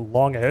facing the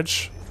long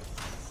edge.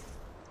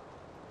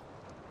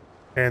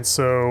 And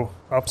so,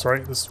 oh,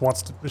 sorry, this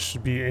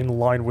should be in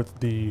line with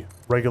the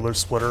regular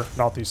splitter,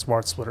 not the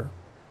smart splitter.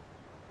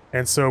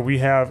 And so we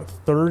have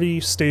 30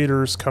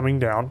 stators coming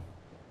down,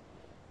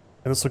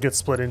 and this will get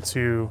split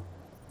into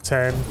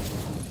 10,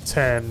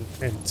 10,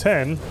 and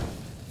 10.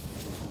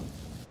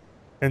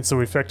 And so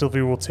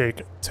effectively we'll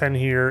take 10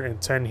 here and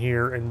 10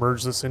 here and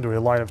merge this into a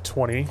line of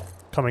 20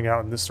 coming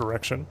out in this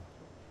direction.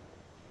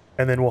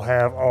 And then we'll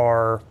have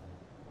our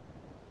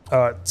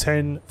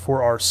 10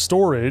 for our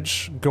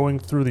storage going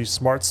through the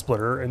smart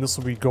splitter, and this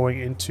will be going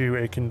into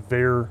a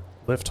conveyor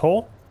lift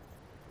hole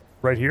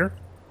right here.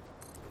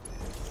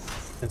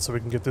 And so we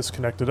can get this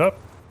connected up.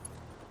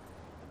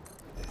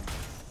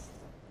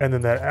 And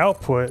then that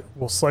output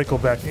will cycle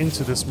back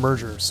into this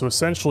merger. So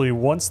essentially,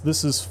 once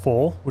this is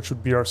full, which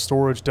would be our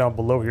storage down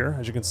below here,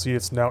 as you can see,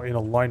 it's now in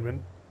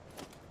alignment.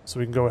 So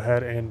we can go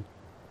ahead and,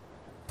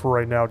 for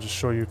right now, just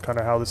show you kind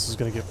of how this is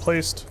going to get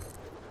placed.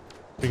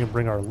 We can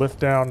bring our lift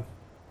down.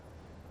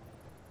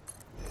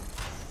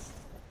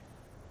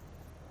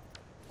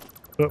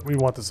 But we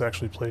want this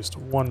actually placed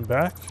one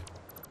back,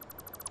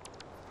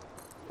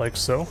 like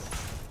so.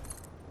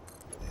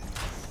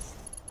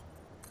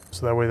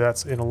 So that way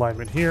that's in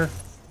alignment here.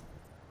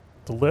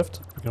 The lift,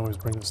 we can always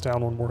bring this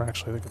down one more.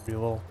 Actually, I think it'd be a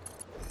little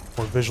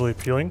more visually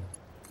appealing.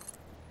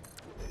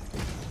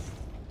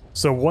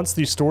 So once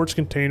the storage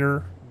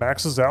container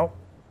maxes out,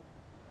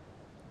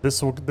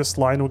 this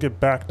line will get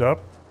backed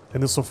up,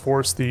 and this will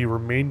force the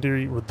remainder,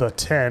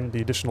 the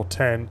additional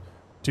 10,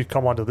 to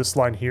come onto this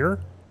line here.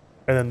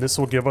 And then this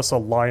will give us a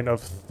line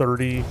of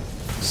 30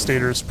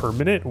 stators per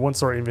minute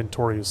once our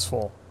inventory is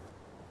full.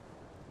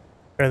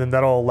 And then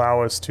that'll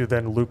allow us to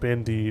then loop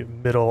in the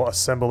middle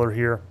assembler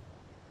here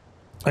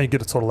and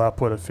get a total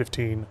output of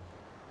 15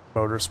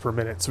 motors per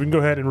minute. So we can go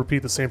ahead and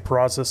repeat the same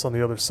process on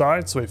the other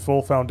side. So a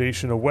full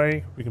foundation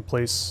away, we can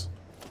place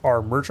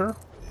our merger,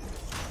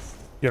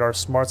 get our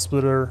smart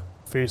splitter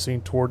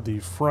facing toward the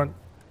front,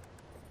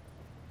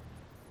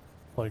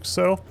 like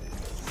so.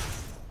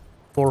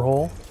 Floor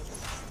hole.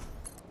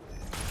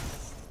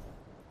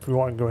 If we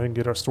want to go ahead and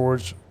get our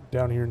storage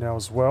down here now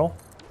as well.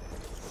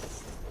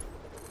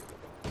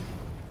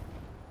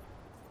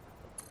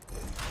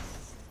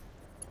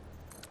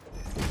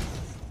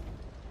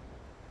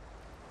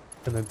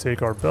 And then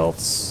take our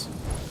belts,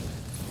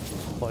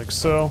 like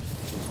so.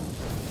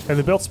 And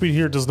the belt speed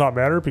here does not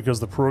matter because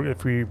the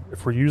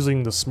if we're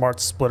using the smart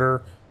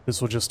splitter,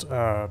 this will just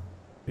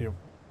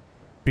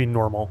be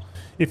normal.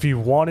 If you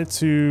wanted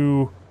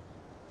to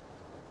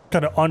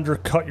kind of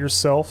undercut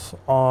yourself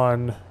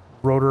on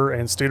rotor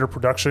and stator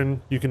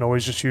production, you can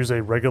always just use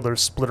a regular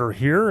splitter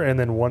here, and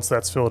then once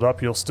that's filled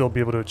up, you'll still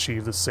be able to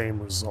achieve the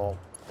same result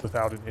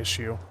without an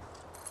issue.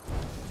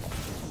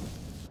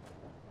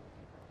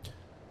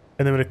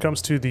 And then when it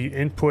comes to the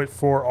input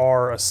for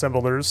our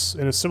assemblers,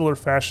 in a similar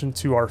fashion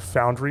to our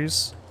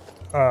foundries,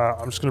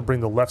 I'm just going to bring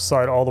the left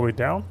side all the way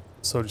down.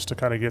 So just to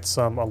kind of get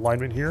some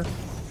alignment here,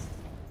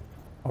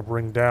 I'll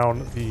bring down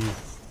the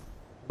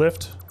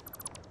lift,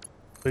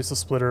 place the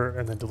splitter,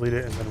 and then delete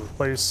it, and then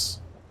replace.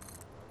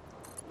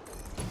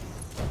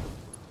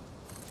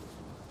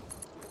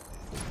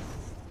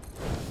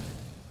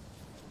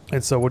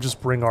 And so we'll just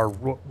bring our,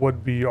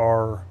 would be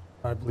our,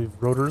 I believe,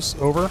 rotors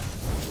over,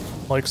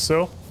 like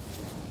so.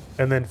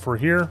 And then for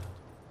here,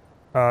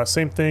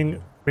 same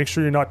thing, make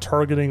sure you're not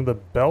targeting the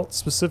belt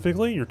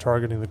specifically, you're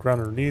targeting the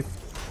ground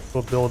underneath.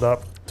 We'll build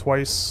up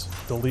twice,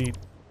 delete,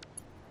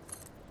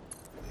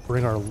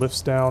 bring our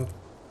lifts down.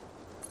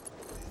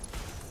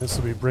 This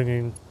will be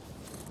bringing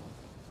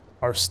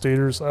our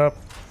stators up.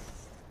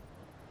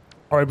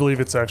 Or I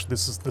believe it's actually,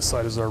 this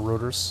side is our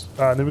rotors.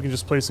 And then we can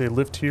just place a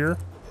lift here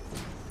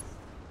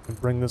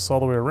and bring this all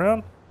the way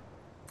around,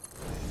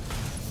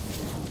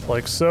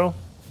 like so.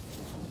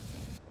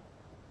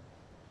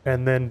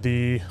 And then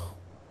the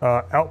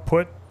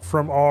output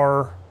from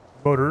our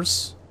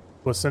motors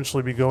will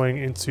essentially be going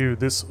into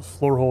this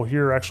floor hole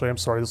here. Actually, I'm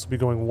sorry, this will be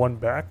going one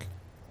back.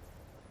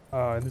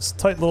 In this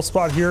tight little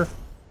spot here.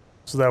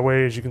 So that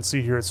way, as you can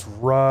see here, it's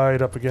right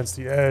up against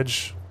the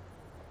edge.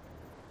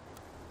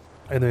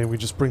 And then we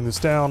just bring this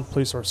down,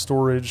 place our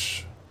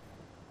storage,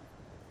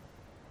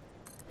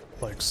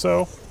 like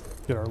so.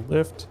 Get our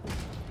lift.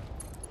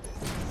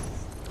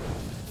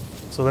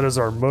 So that is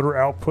our motor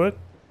output.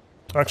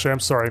 Actually, I'm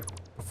sorry.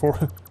 Before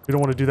we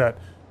don't want to do that.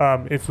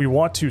 If we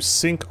want to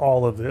sync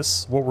all of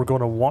this, what we're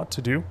going to want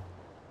to do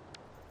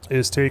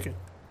is take,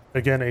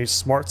 again, a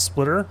smart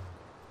splitter,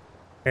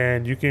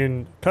 and you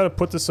can kind of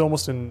put this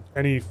almost in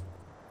any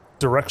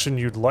direction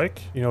you'd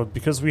like. You know,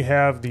 because we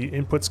have the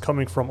inputs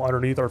coming from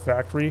underneath our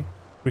factory,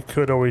 we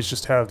could always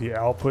just have the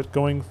output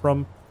going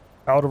from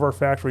out of our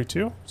factory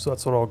too. So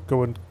that's what I'll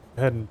go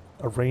ahead and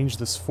arrange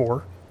this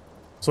for.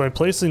 So I'm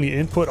placing the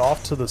input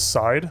off to the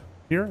side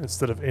here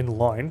instead of in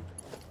line.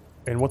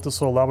 And what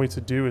this will allow me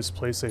to do is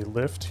place a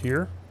lift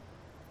here.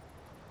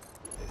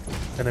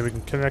 And then we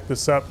can connect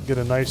this up, get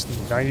a nice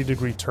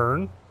 90-degree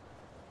turn.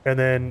 And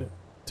then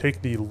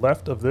take the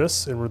left of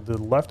this, and where the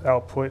left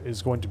output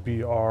is going to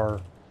be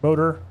our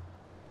motor.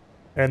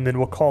 And then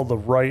we'll call the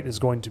right is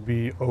going to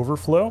be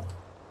overflow.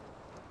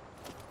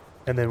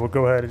 And then we'll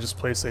go ahead and just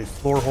place a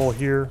floor hole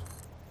here.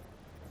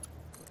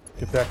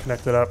 Get that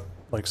connected up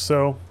like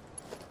so.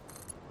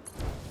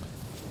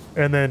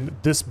 And then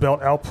this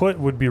belt output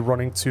would be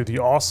running to the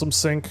awesome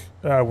sink,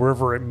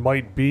 wherever it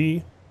might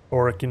be,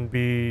 or it can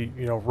be,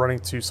 you know, running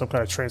to some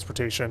kind of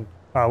transportation,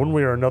 one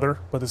way or another.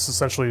 But this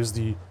essentially is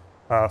the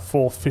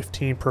full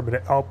 15 per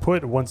minute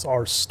output once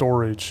our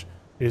storage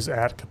is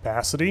at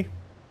capacity.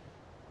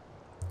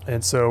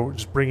 And so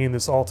just bringing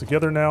this all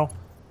together now,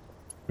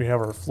 we have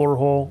our floor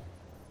hole,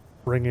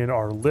 bring in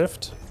our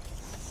lift,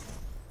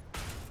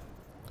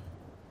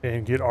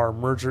 and get our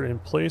merger in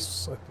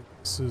place. I think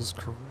this is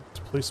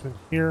correct placement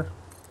here.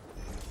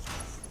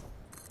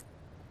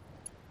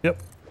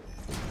 Yep.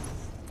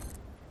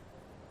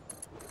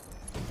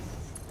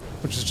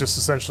 Which is just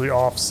essentially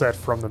offset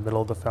from the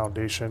middle of the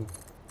foundation.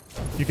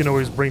 You can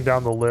always bring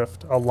down the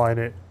lift, align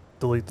it,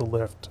 delete the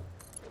lift,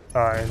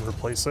 and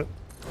replace it.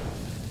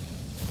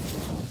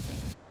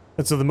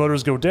 And so the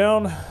motors go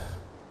down,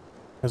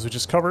 as we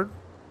just covered,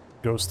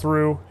 goes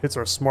through, hits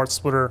our smart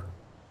splitter,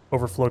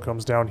 overflow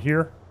comes down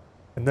here,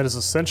 and that is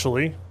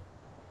essentially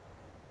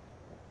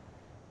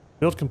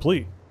build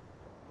complete.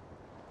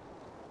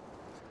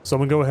 So I'm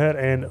gonna go ahead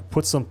and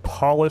put some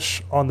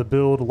polish on the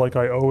build like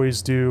I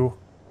always do,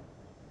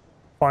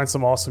 find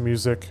some awesome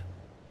music,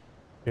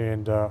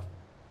 and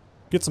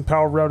get some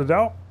power routed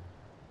out,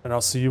 and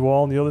I'll see you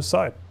all on the other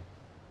side.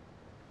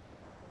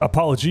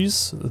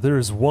 Apologies, there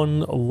is one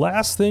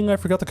last thing I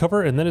forgot to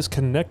cover, and that is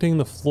connecting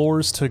the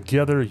floors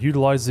together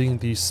utilizing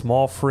the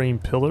small frame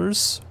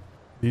pillars.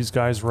 These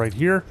guys right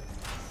here.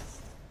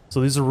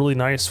 So these are really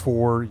nice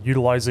for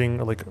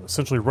utilizing, like,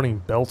 essentially running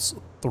belts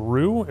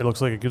through. It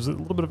looks like it gives it a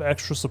little bit of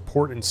extra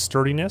support and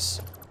sturdiness.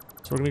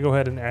 So we're gonna go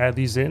ahead and add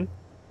these in.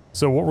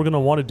 So what we're gonna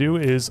wanna do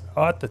is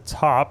at the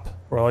top,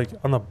 or like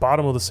on the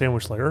bottom of the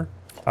sandwich layer,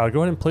 go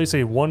ahead and place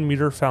a 1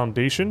 meter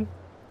foundation.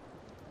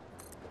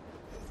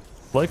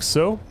 Like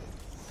so.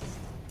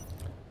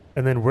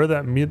 And then where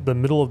that the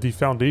middle of the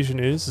foundation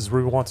is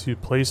where we want to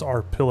place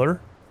our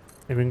pillar.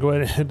 And we can go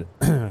ahead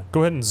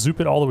and zoop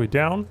it all the way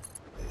down,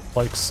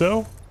 like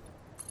so.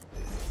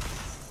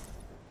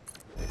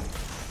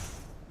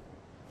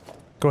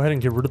 Go ahead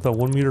and get rid of the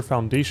 1 meter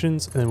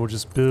foundations, and then we'll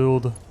just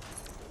build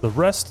the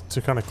rest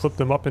to kind of clip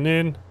them up and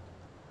in.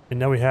 And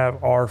now we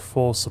have our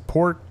full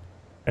support.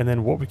 And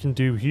then what we can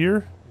do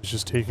here is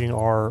just taking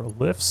our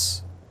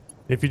lifts.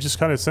 If you just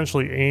kind of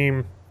essentially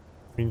aim,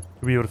 I mean,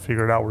 you'll be able to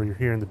figure it out where you're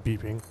hearing the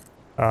beeping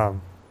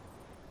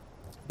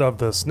of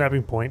the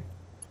snapping point.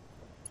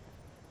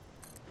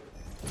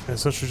 And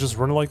essentially just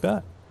run it like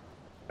that.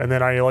 And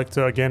then I like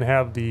to, again,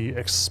 have the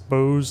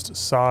exposed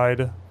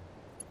side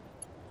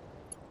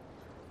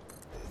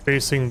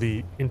facing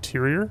the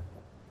interior.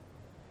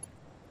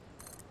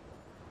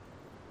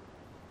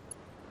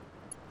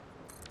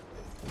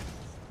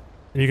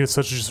 And you can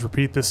essentially just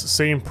repeat this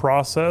same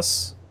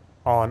process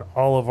on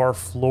all of our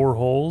floor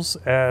holes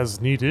as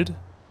needed.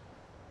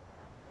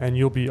 And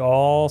you'll be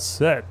all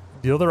set.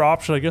 The other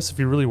option, I guess, if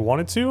you really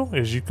wanted to,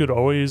 is you could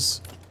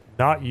always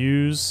not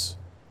use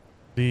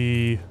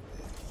the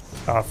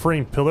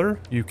frame pillar.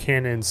 You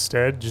can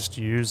instead just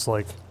use,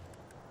 like,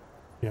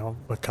 you know,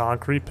 a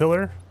concrete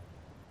pillar.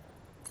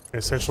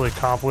 Essentially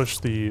accomplish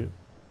the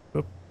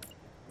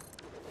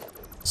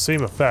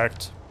same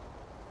effect.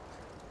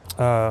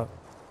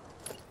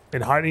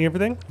 In hiding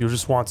everything, you'll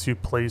just want to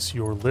place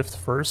your lift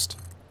first.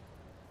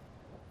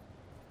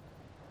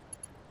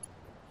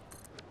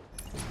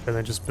 And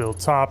then just build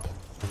top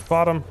and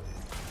bottom.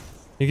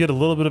 You get a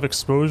little bit of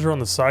exposure on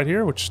the side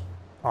here, which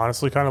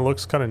honestly kind of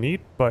looks kind of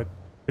neat, but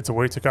it's a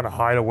way to kind of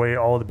hide away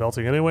all of the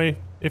belting anyway.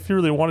 If you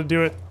really want to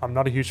do it, I'm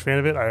not a huge fan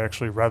of it. I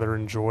actually rather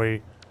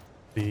enjoy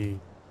the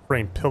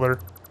frame pillar.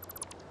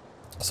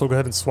 So go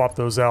ahead and swap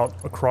those out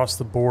across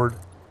the board.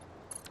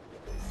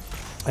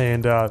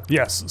 And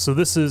yes, so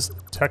this is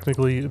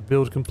technically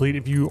build complete.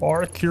 If you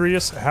are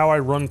curious how I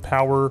run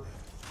power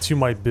to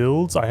my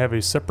builds, I have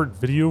a separate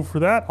video for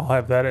that. I'll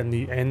have that in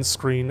the end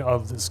screen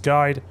of this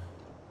guide.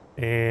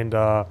 And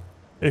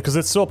because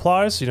it still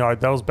applies, you know,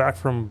 that was back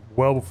from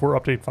well before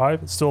update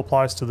 5. It still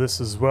applies to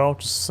this as well,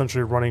 just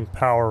essentially running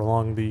power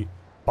along the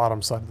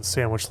bottom side of the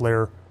sandwich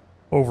layer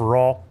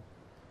overall.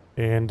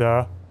 And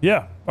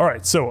yeah, all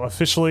right, so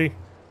officially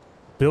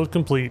build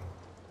complete,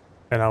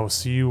 and I will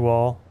see you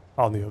all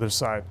on the other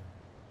side.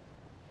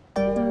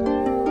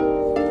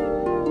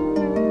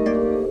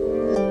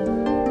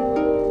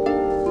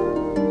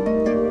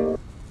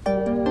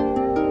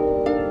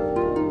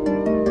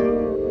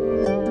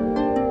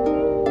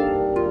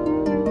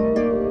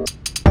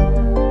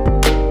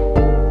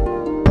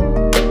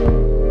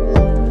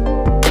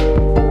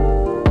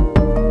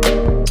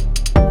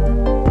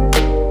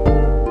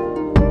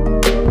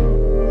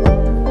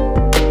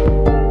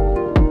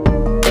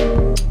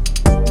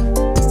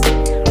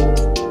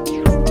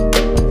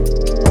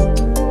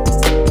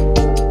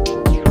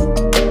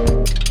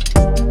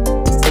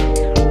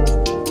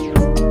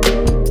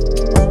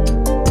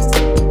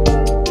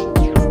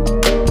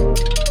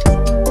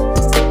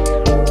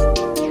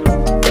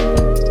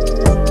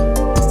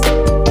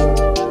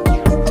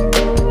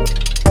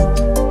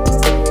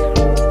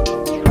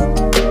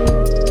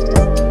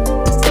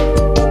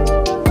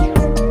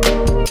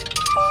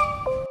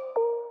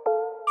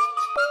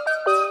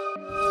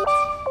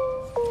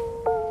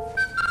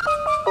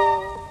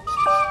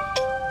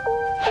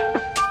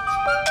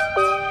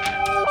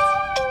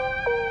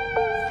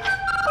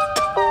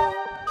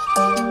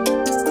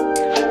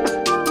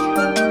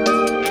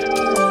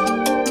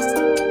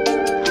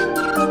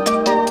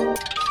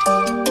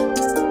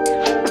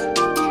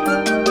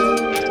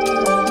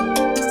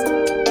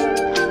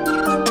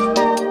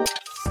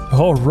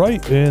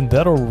 Alright, and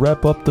that'll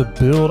wrap up the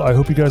build. I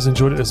hope you guys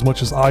enjoyed it as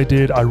much as I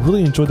did. I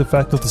really enjoyed the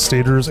fact that the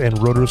stators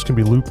and rotors can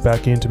be looped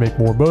back in to make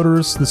more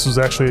motors. This was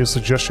actually a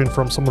suggestion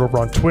from someone over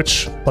on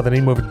Twitch by the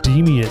name of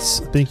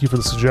Demius. Thank you for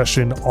the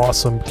suggestion.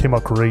 Awesome. Came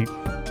out great.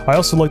 I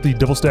also like the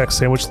double stack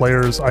sandwich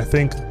layers. I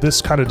think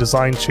this kind of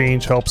design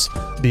change helps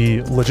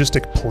the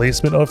logistic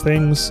placement of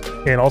things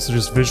and also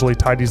just visually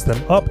tidies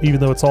them up. Even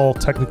though it's all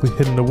technically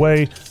hidden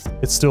away,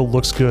 it still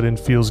looks good and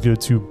feels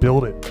good to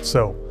build it.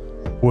 So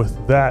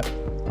with that,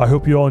 I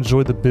hope you all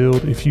enjoyed the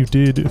build. If you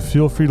did,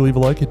 feel free to leave a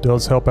like. It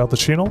does help out the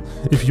channel.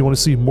 If you want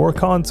to see more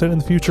content in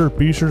the future,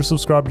 be sure to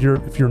subscribe here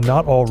if you're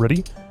not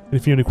already. And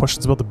if you have any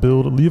questions about the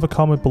build, leave a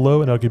comment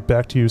below and I'll get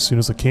back to you as soon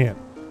as I can.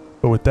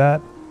 But with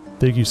that,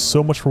 thank you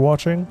so much for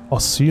watching. I'll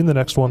see you in the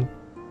next one.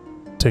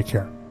 Take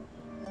care.